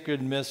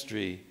sacred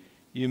mystery,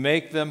 you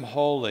make them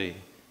holy,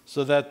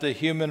 so that the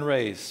human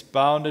race,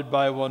 bounded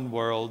by one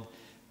world,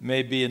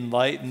 may be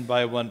enlightened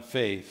by one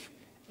faith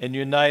and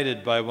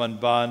united by one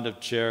bond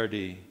of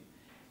charity.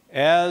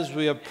 As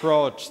we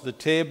approach the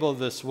table of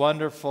this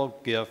wonderful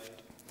gift,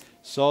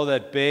 so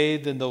that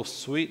bathed in the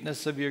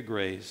sweetness of your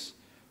grace,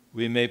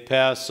 we may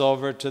pass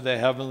over to the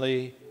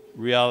heavenly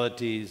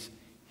realities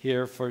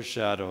here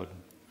foreshadowed.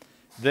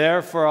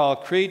 Therefore, all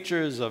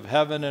creatures of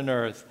heaven and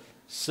earth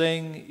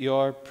sing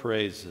your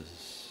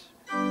praises.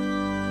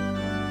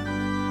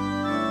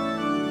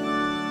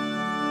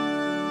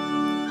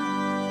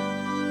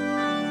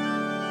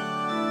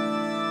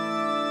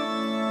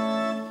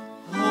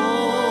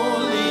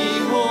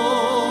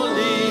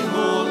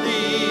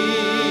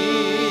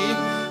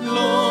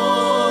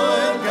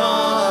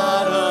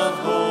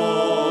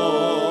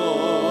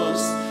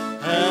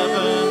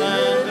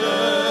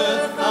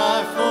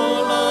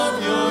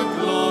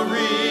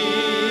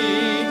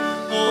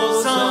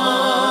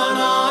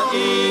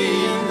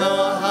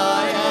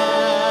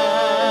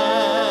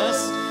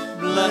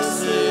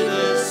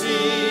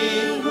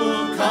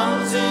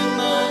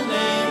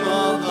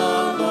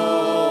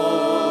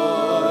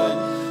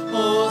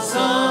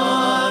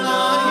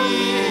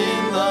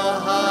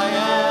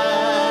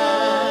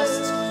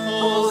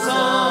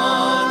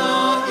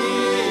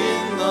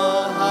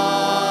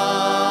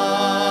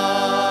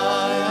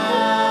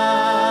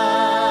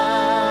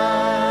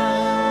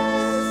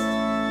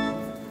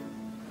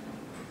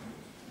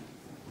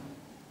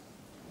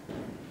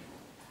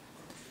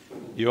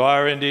 You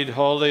are indeed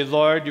holy,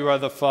 Lord. You are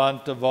the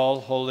font of all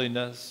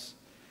holiness.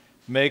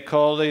 Make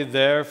holy,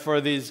 therefore,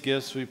 these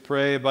gifts, we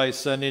pray, by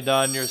sending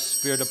down your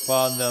Spirit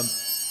upon them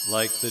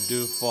like the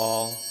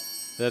dewfall,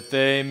 that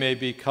they may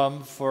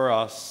become for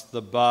us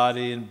the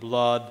body and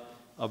blood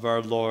of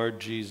our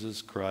Lord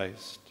Jesus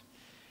Christ.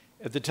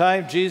 At the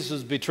time Jesus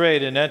was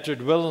betrayed and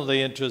entered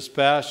willingly into his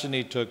passion,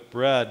 he took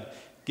bread.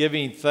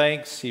 Giving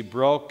thanks, he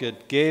broke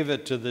it, gave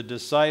it to the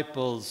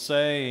disciples,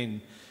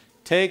 saying,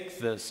 "Take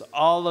this,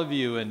 all of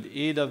you, and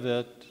eat of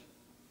it,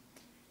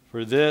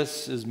 for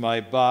this is my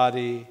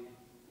body,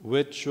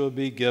 which will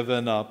be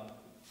given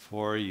up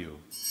for you."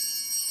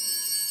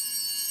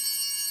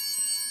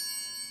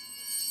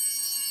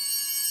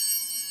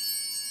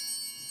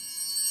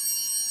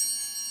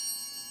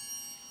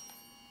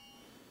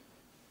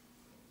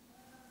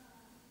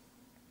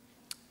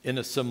 In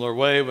a similar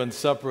way, when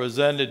supper was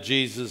ended,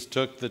 Jesus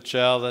took the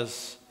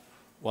chalice.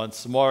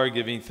 Once more,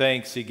 giving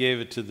thanks, he gave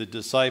it to the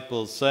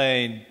disciples,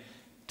 saying,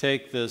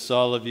 "Take this,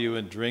 all of you,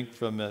 and drink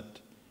from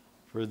it,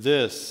 for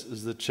this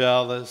is the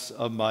chalice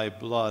of my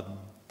blood,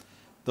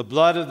 the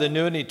blood of the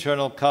new and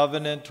eternal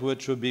covenant,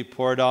 which will be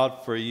poured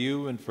out for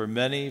you and for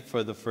many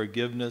for the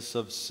forgiveness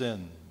of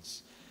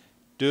sins.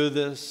 Do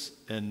this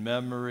in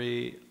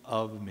memory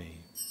of me."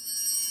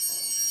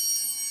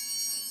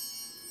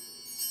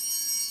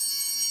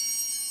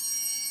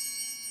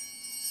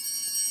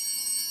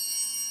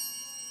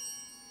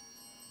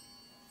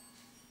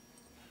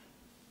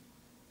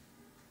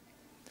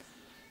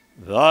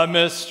 The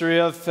mystery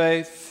of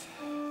faith.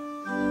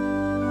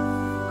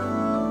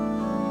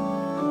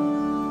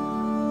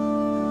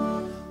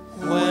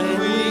 When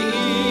we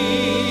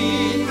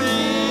eat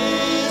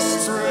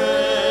this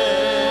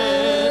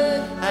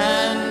bread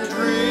and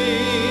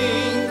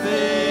drink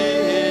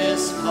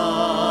this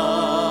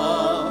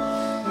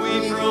cup,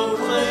 we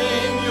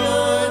proclaim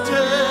your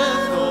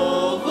death,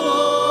 O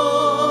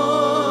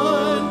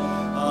Lord,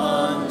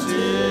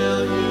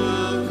 until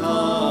you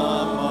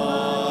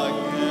come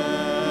again.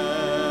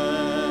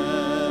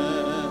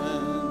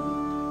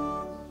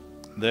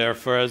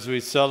 Therefore, as we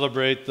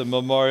celebrate the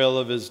memorial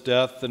of his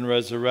death and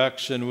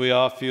resurrection, we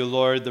offer you,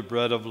 Lord, the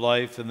bread of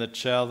life and the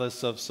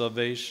chalice of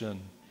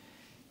salvation,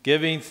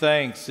 giving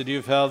thanks that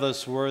you've held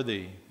us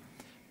worthy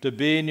to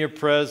be in your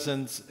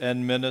presence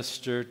and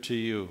minister to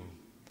you.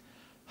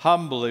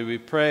 Humbly we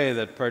pray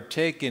that,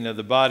 partaking of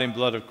the body and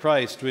blood of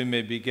Christ, we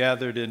may be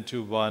gathered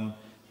into one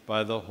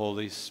by the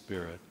Holy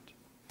Spirit.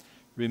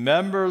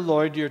 Remember,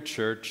 Lord, your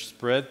church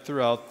spread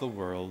throughout the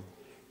world.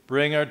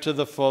 Bring her to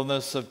the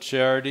fullness of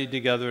charity,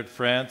 together with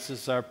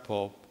Francis, our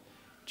Pope,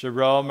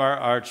 Jerome, our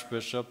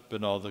Archbishop,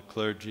 and all the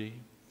clergy.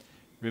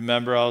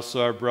 Remember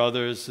also our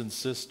brothers and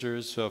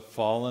sisters who have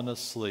fallen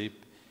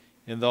asleep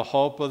in the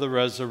hope of the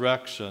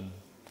resurrection,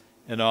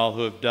 and all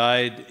who have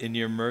died in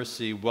your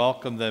mercy.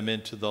 Welcome them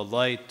into the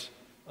light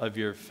of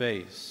your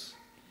face.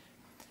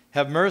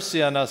 Have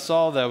mercy on us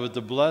all, that with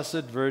the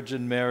Blessed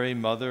Virgin Mary,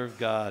 Mother of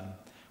God,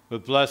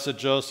 with blessed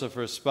Joseph,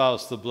 her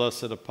spouse, the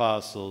blessed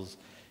apostles,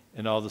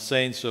 and all the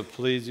saints who have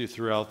pleased you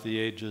throughout the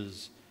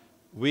ages,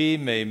 we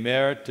may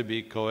merit to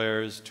be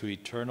co-heirs to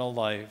eternal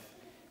life,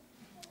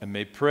 and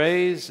may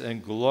praise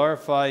and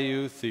glorify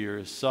you through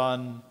your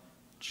Son,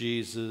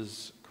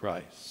 Jesus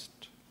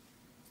Christ.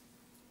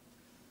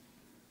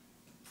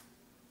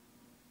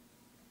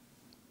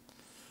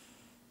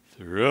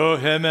 Through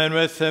him and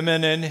with him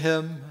and in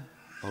him,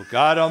 O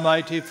God,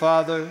 Almighty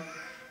Father,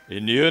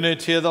 in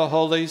unity of the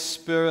Holy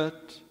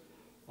Spirit,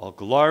 all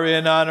glory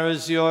and honor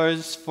is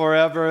yours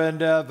forever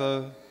and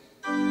ever.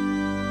 Amen,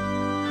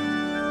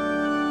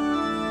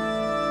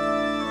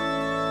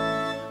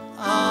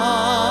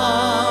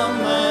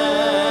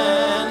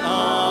 amen,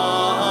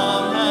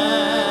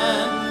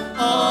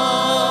 amen.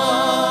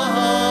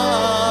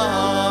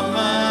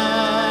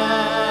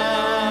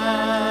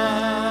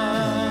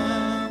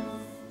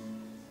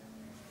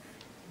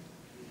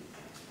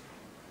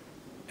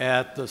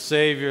 At the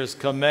Savior's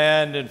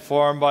command,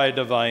 informed by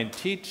divine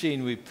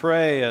teaching, we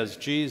pray as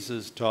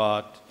Jesus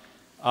taught,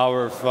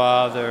 Our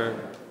Father,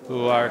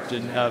 who art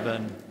in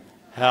heaven,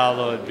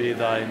 hallowed be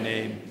thy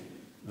name.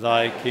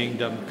 Thy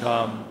kingdom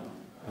come,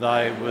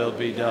 thy will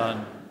be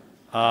done,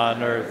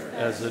 on earth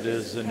as it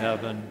is in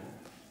heaven.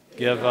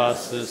 Give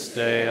us this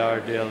day our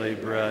daily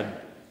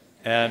bread,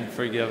 and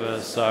forgive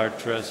us our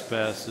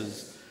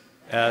trespasses,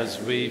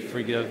 as we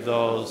forgive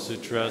those who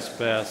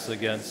trespass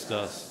against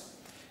us.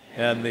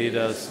 And lead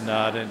us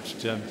not into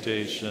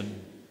temptation,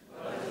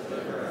 but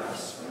deliver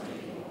us from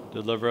evil.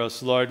 Deliver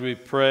us, Lord, we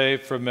pray,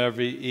 from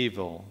every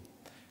evil.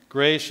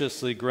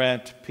 Graciously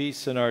grant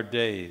peace in our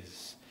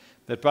days,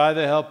 that by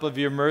the help of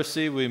your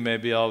mercy we may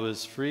be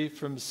always free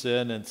from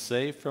sin and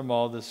safe from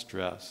all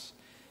distress,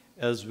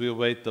 as we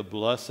await the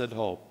blessed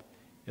hope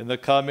in the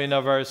coming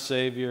of our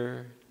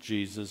Savior,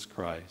 Jesus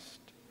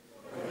Christ.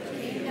 For the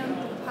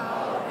kingdom, the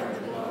power, and the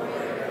glory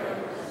are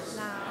yours,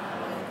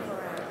 now and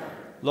forever.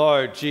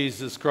 Lord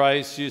Jesus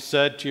Christ, you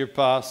said to your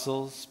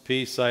apostles,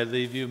 Peace I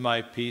leave you,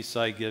 my peace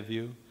I give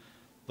you.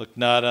 Look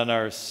not on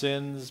our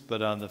sins,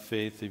 but on the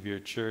faith of your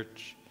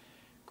church.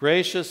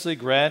 Graciously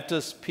grant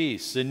us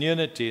peace and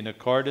unity in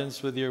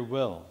accordance with your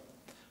will,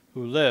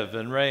 who live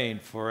and reign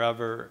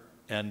forever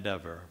and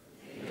ever.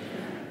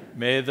 Amen.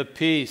 May the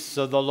peace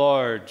of the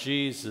Lord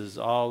Jesus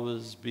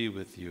always be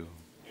with you.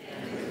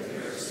 And with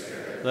your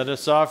spirit. Let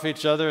us offer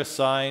each other a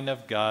sign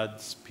of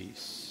God's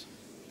peace.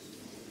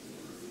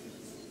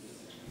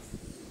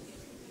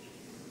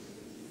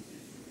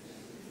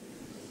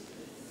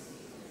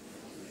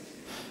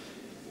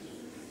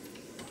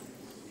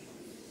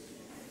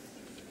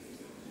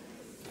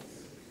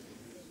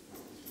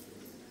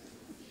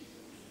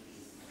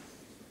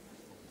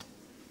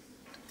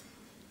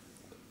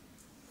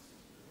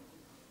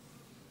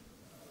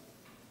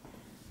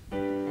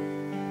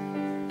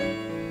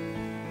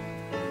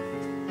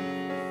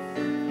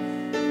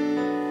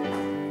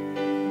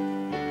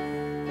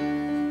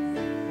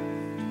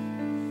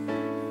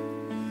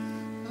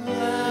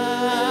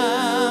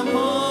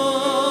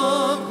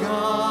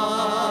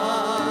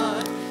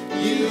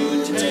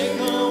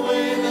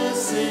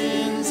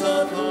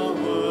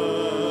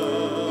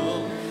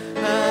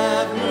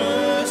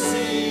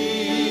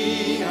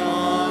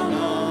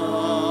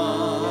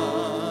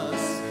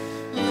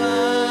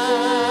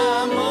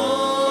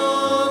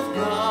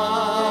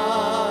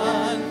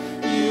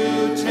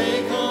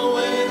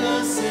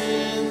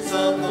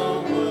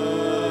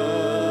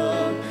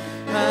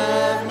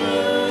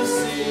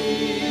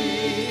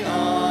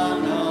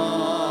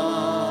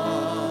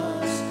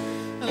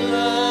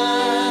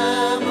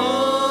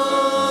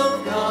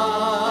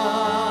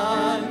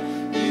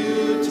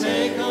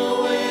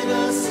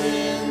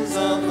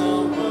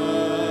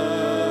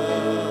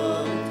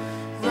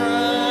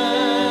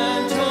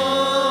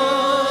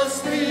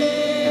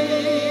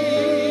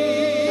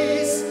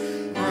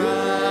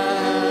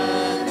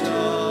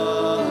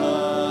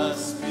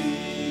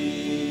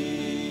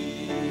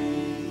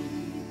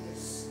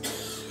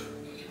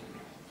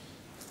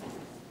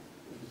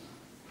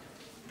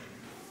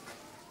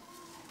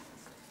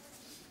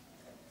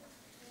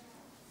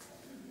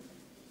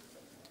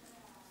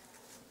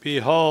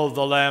 Behold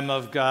the Lamb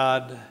of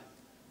God.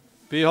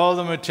 Behold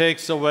him who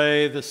takes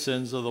away the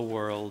sins of the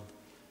world.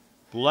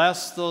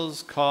 Bless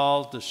those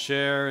called to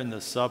share in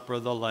the supper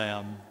of the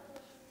Lamb.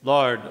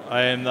 Lord,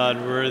 I am not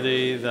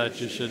worthy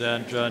that you should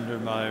enter under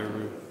my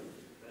roof,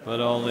 but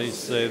only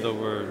say the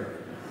word.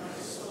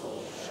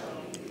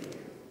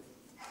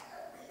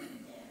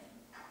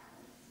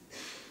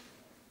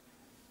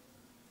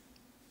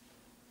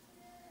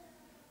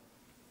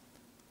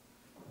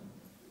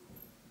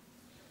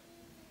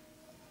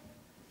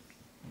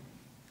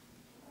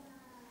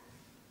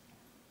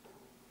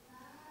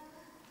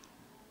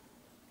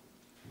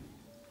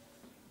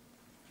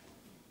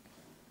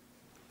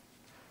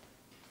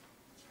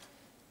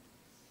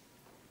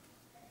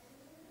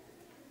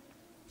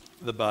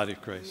 The body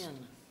of Christ.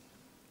 Amen.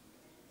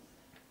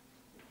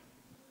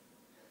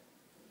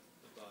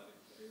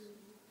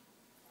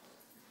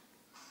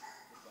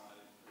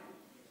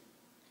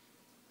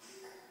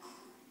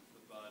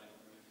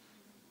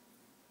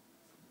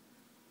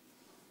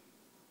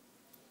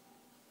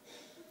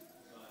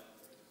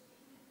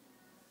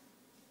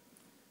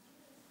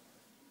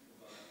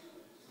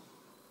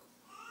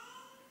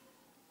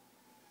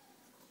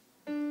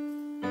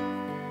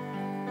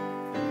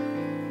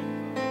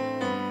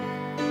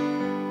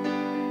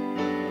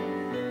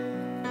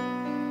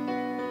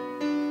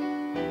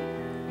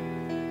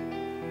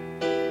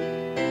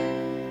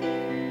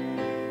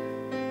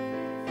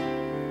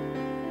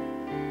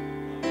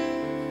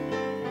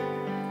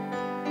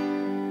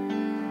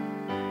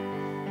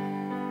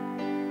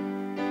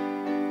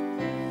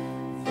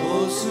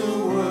 Those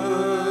who were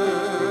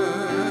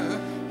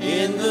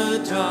in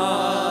the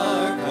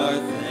dark are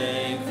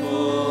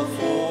thankful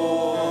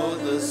for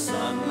the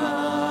sunlight.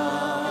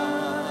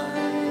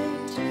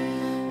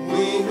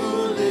 We who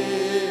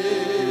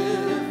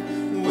live,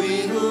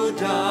 we who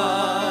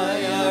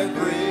die are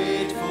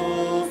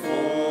grateful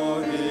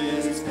for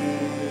his gift,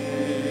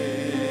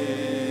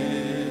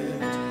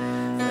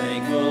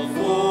 thankful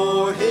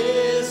for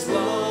his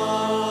love.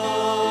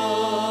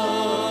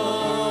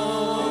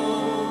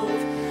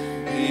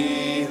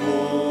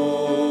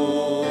 Behold,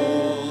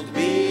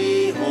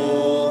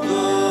 behold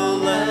the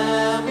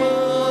Lamb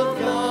of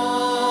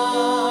God.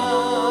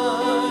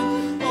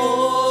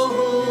 All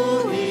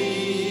who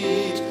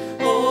eat,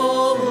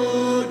 all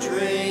who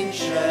drink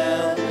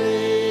shall live,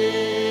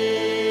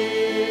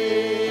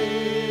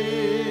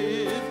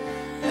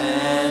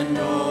 and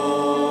all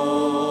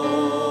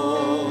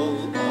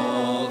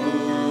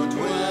who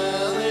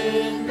dwell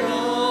in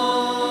God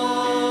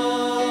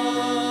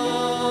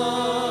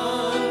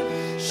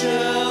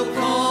shall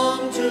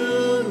come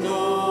to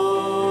know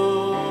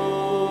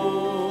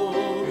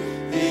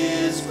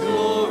his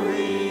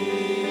glory.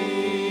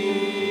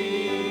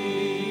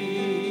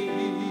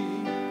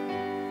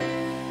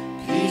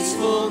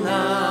 Peaceful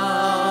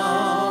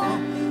now,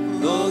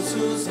 those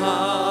whose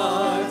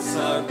hearts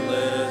are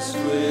blessed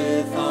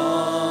with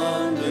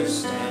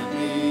understanding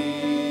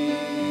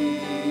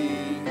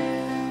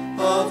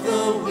of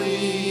the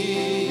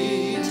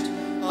wheat,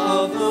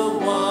 of the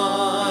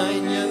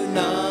wine,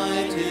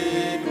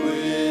 united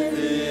with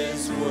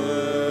his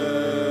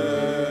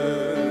word,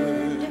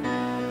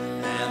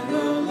 and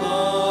the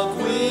love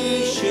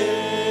we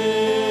share.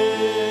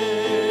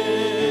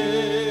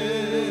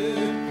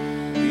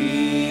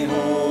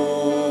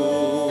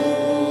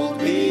 Behold,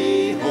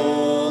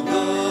 behold the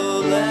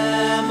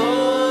Lamb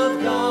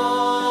of God.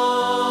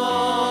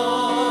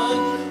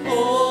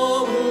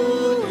 All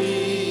who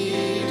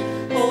eat,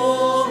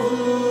 all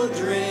who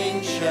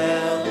drink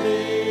shall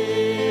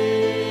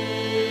live,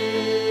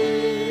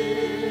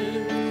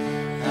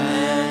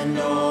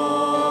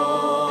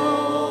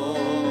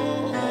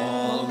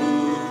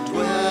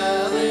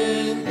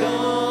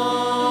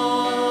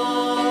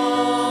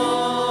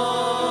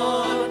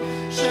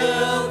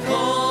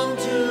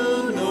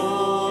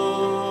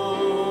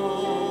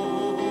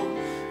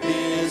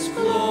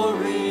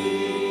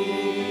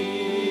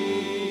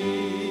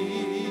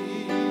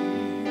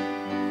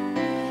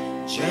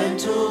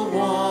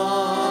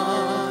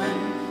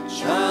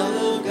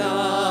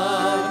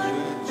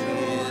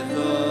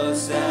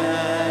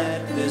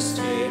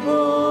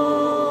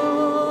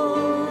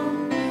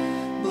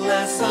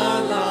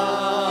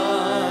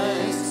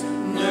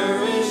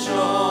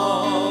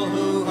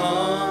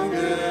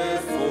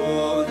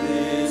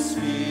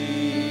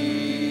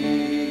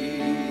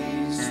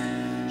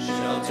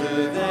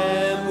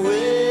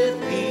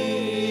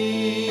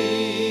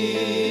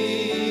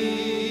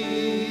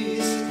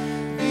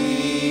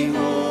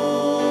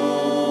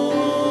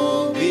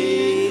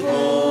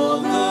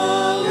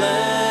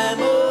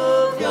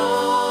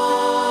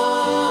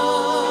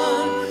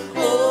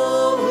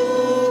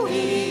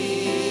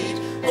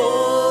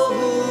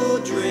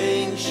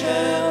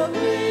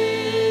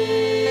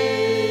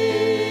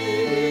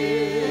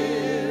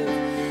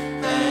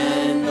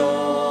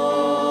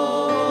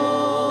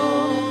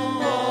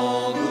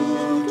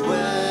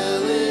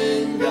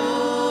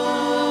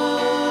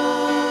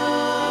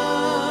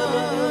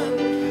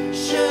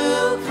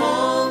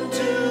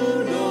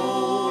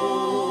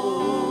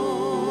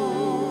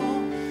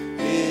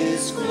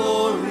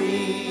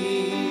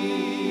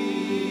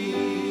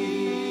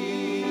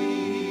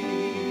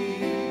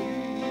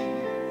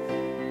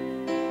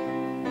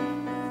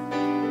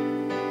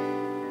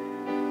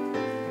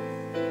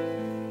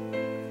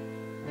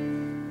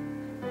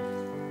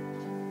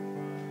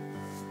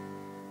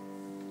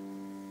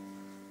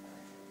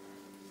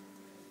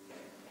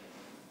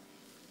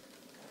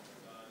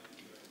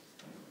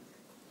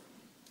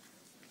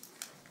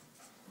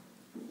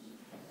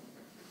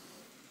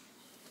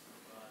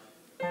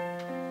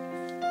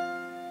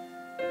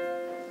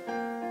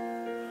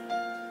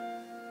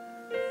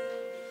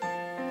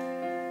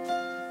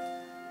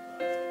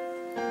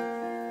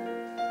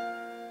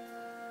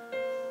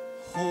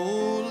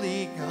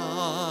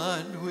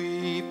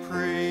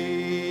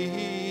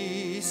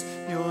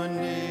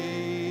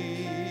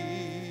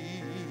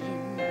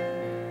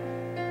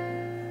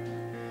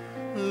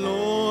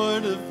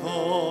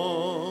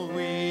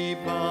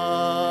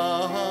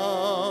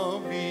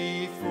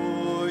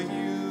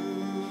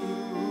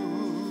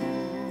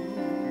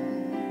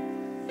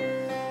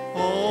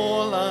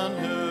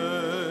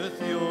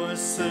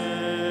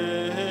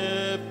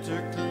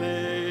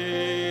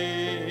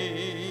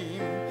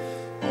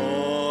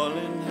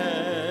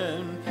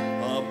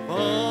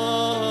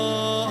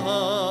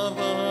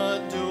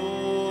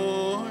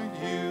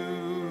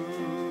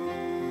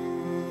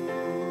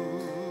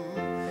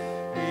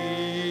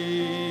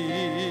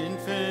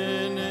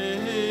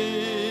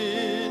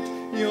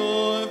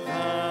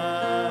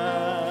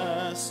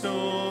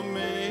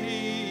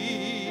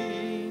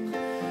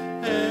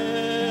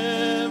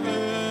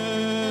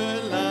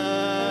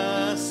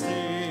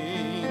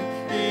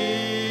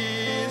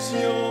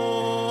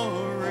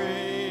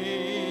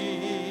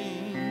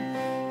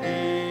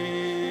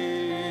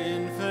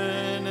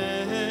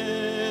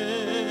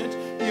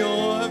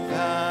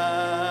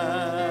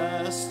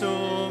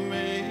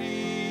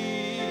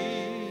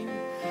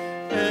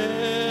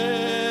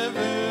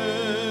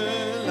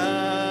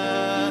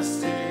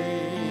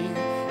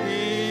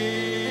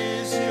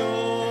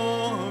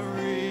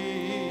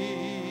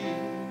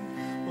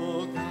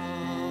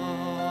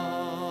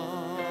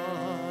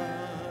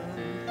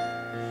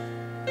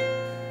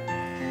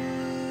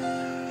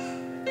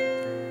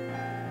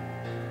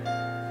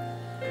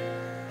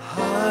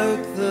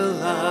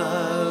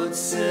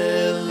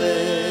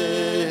 celestial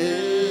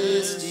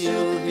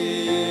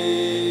hymn.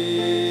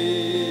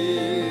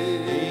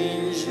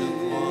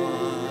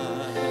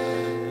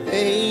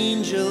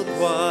 Angel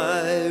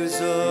choirs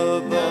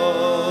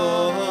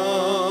above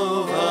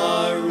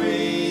are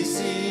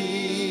raising.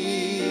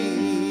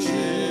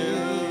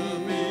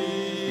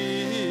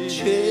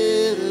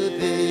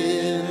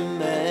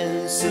 Cherubim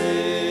and seraphim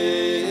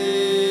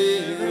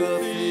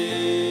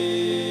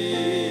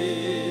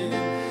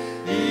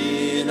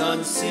in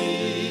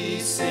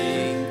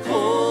unceasing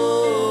chorus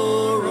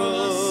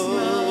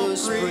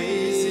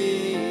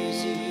praising.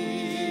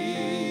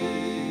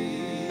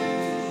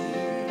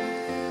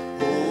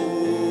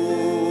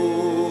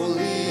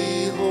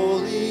 Holy,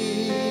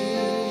 holy,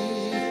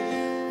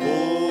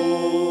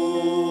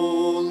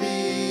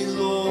 holy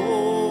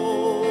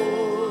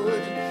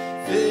Lord,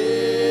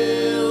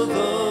 fill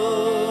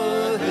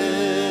the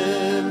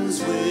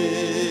heavens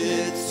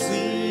with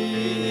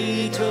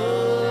sweet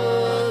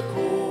accord.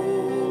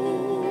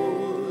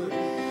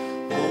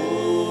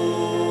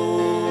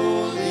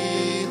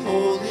 Holy,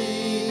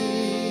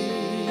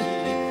 holy,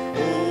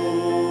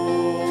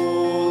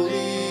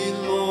 holy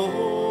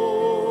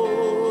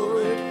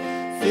Lord,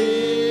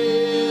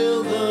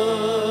 fill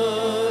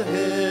the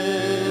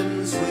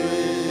heavens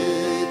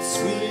with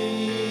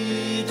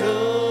sweet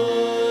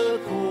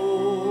accord,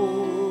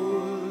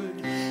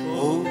 O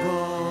God.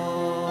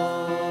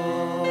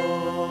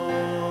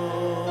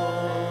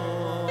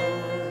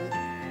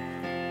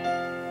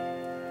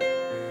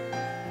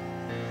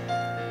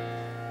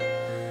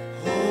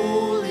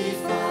 Holy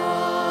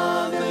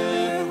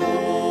Father,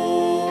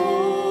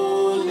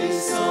 Holy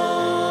Son,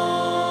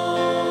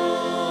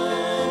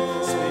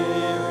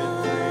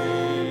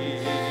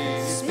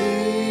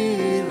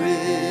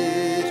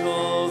 Spirit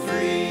all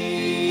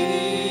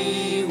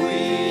three,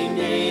 we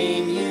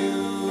name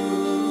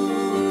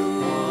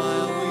you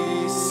while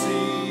we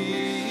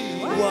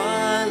sing,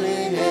 while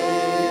in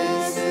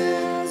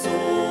essence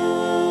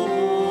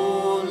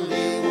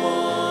only one,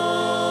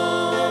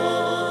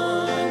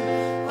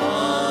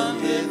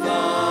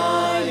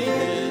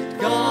 undivided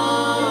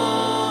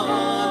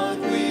God,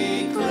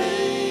 we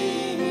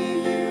claim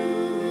you.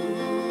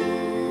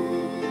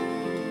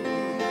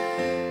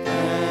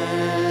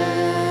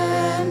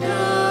 And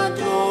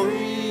adoring,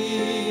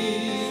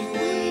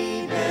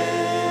 we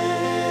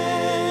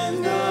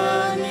bend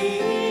the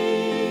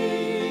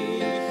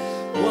knee,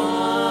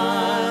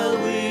 while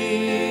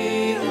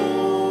we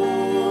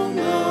own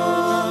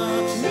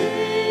the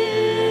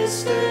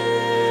mystery.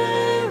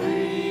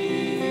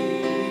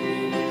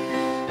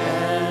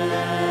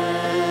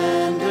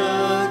 And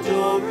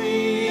adoring,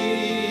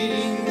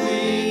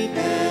 we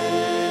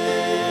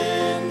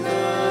bend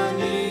the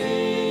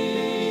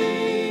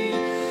knee,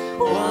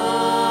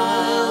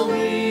 while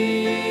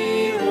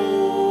we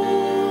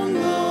own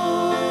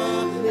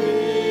the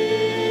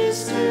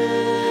mystery,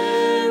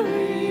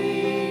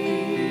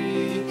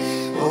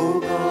 O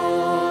God.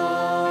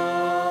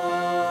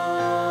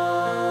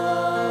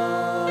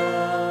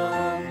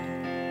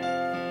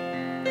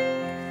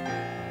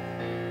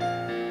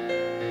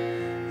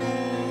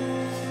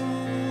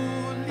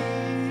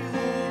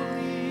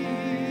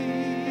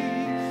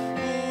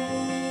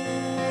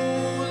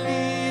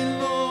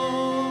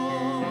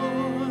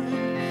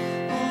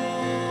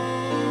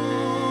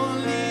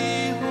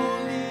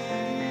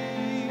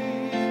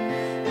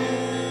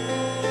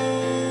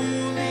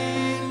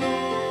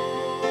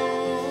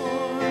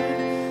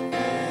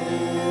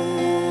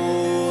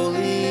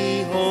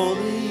 Holy,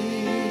 holy,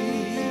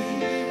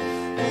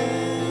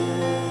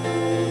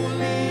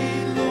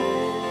 holy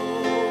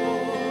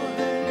Lord,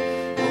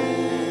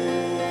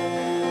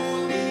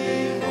 holy,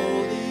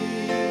 holy,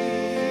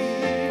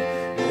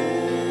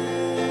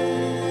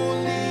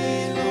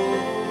 holy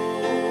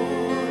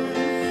Lord,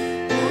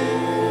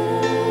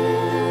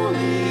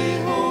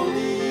 holy,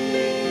 holy,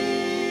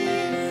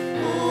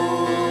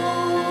 holy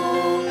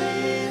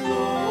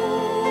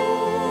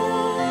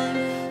Lord,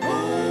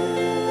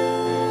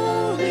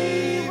 holy,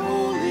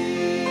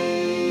 holy,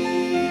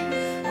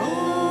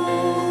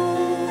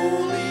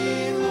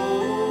 holy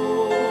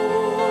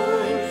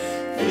Lord,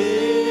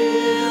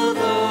 fill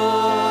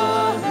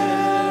the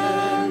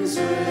heavens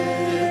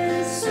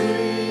with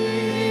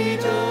sweet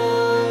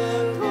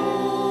accord,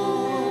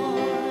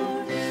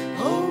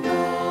 O God.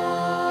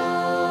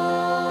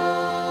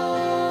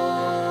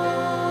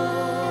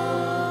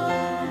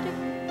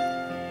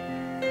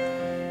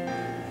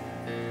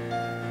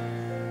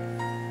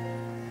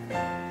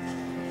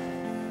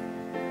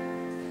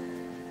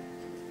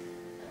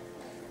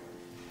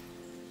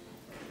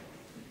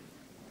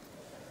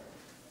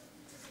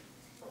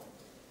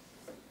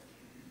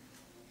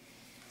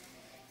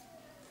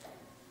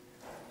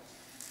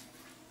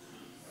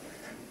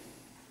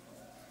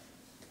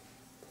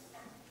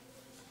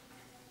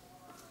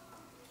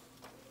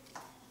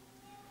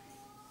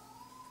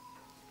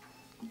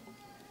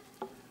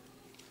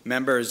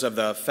 Members of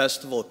the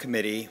festival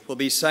committee will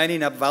be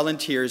signing up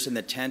volunteers in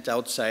the tent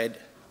outside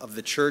of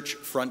the church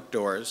front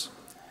doors.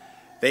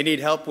 They need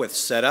help with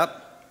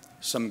setup,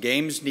 some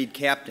games need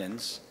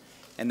captains,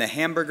 and the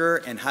hamburger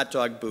and hot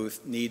dog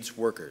booth needs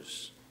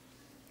workers.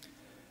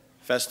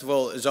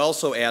 Festival is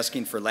also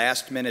asking for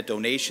last-minute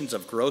donations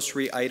of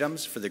grocery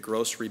items for the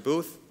grocery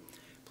booth.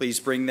 Please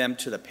bring them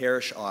to the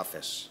parish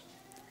office.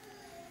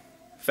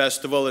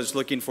 Festival is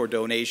looking for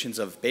donations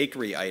of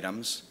bakery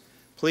items.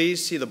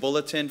 Please see the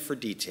bulletin for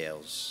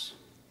details.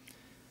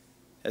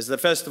 As the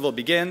festival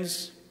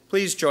begins,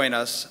 please join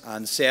us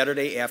on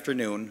Saturday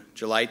afternoon,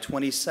 July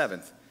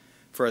 27th,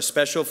 for a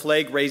special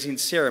flag-raising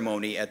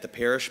ceremony at the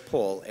parish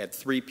pole at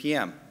 3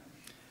 p.m.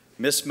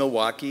 Miss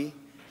Milwaukee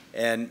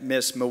and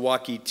Miss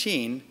Milwaukee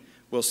Teen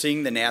will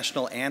sing the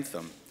national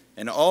anthem,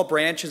 and all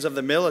branches of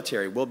the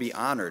military will be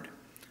honored.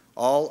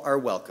 All are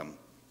welcome.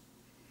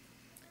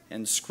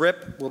 And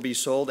scrip will be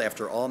sold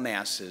after all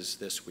masses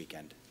this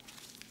weekend.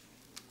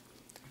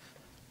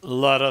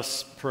 Let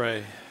us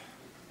pray.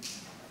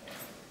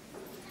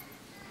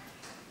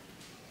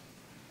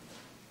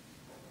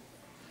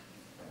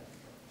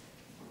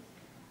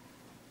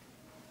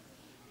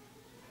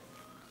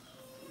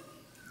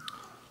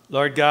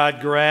 Lord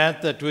God,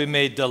 grant that we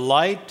may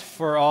delight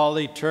for all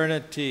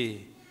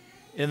eternity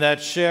in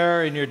that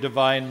share in your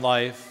divine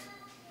life,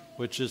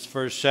 which is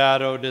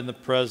foreshadowed in the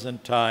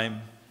present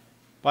time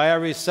by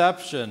our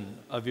reception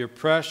of your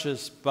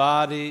precious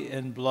body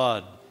and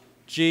blood,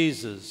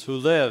 Jesus, who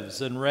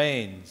lives and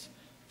reigns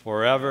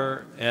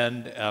forever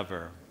and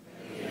ever.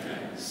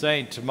 Amen.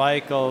 Saint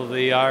Michael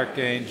the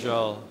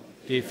Archangel,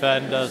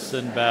 defend us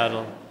in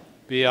battle,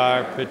 be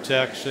our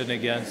protection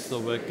against the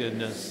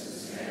wickedness.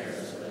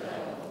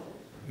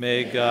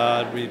 May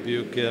God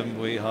rebuke him,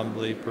 we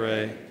humbly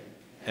pray.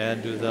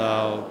 And do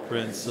thou,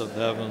 Prince of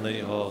heavenly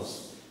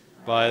hosts,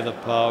 by the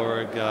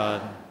power of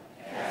God,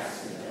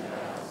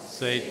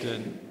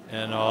 Satan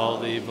and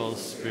all evil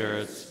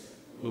spirits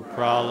who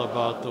prowl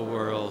about the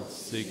world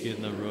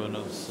seeking the ruin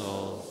of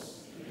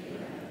souls.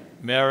 Amen.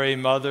 Mary,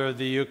 Mother of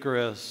the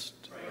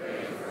Eucharist,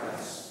 pray for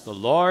us. The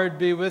Lord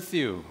be with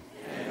you.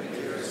 And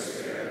with your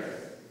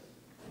spirit.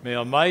 May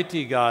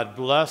Almighty God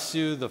bless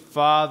you, the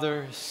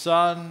Father,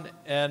 Son,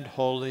 and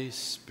Holy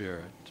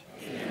Spirit.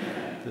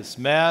 Amen. This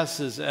Mass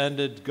is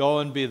ended. Go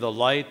and be the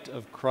light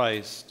of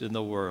Christ in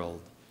the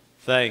world.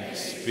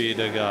 Thanks be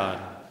to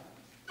God.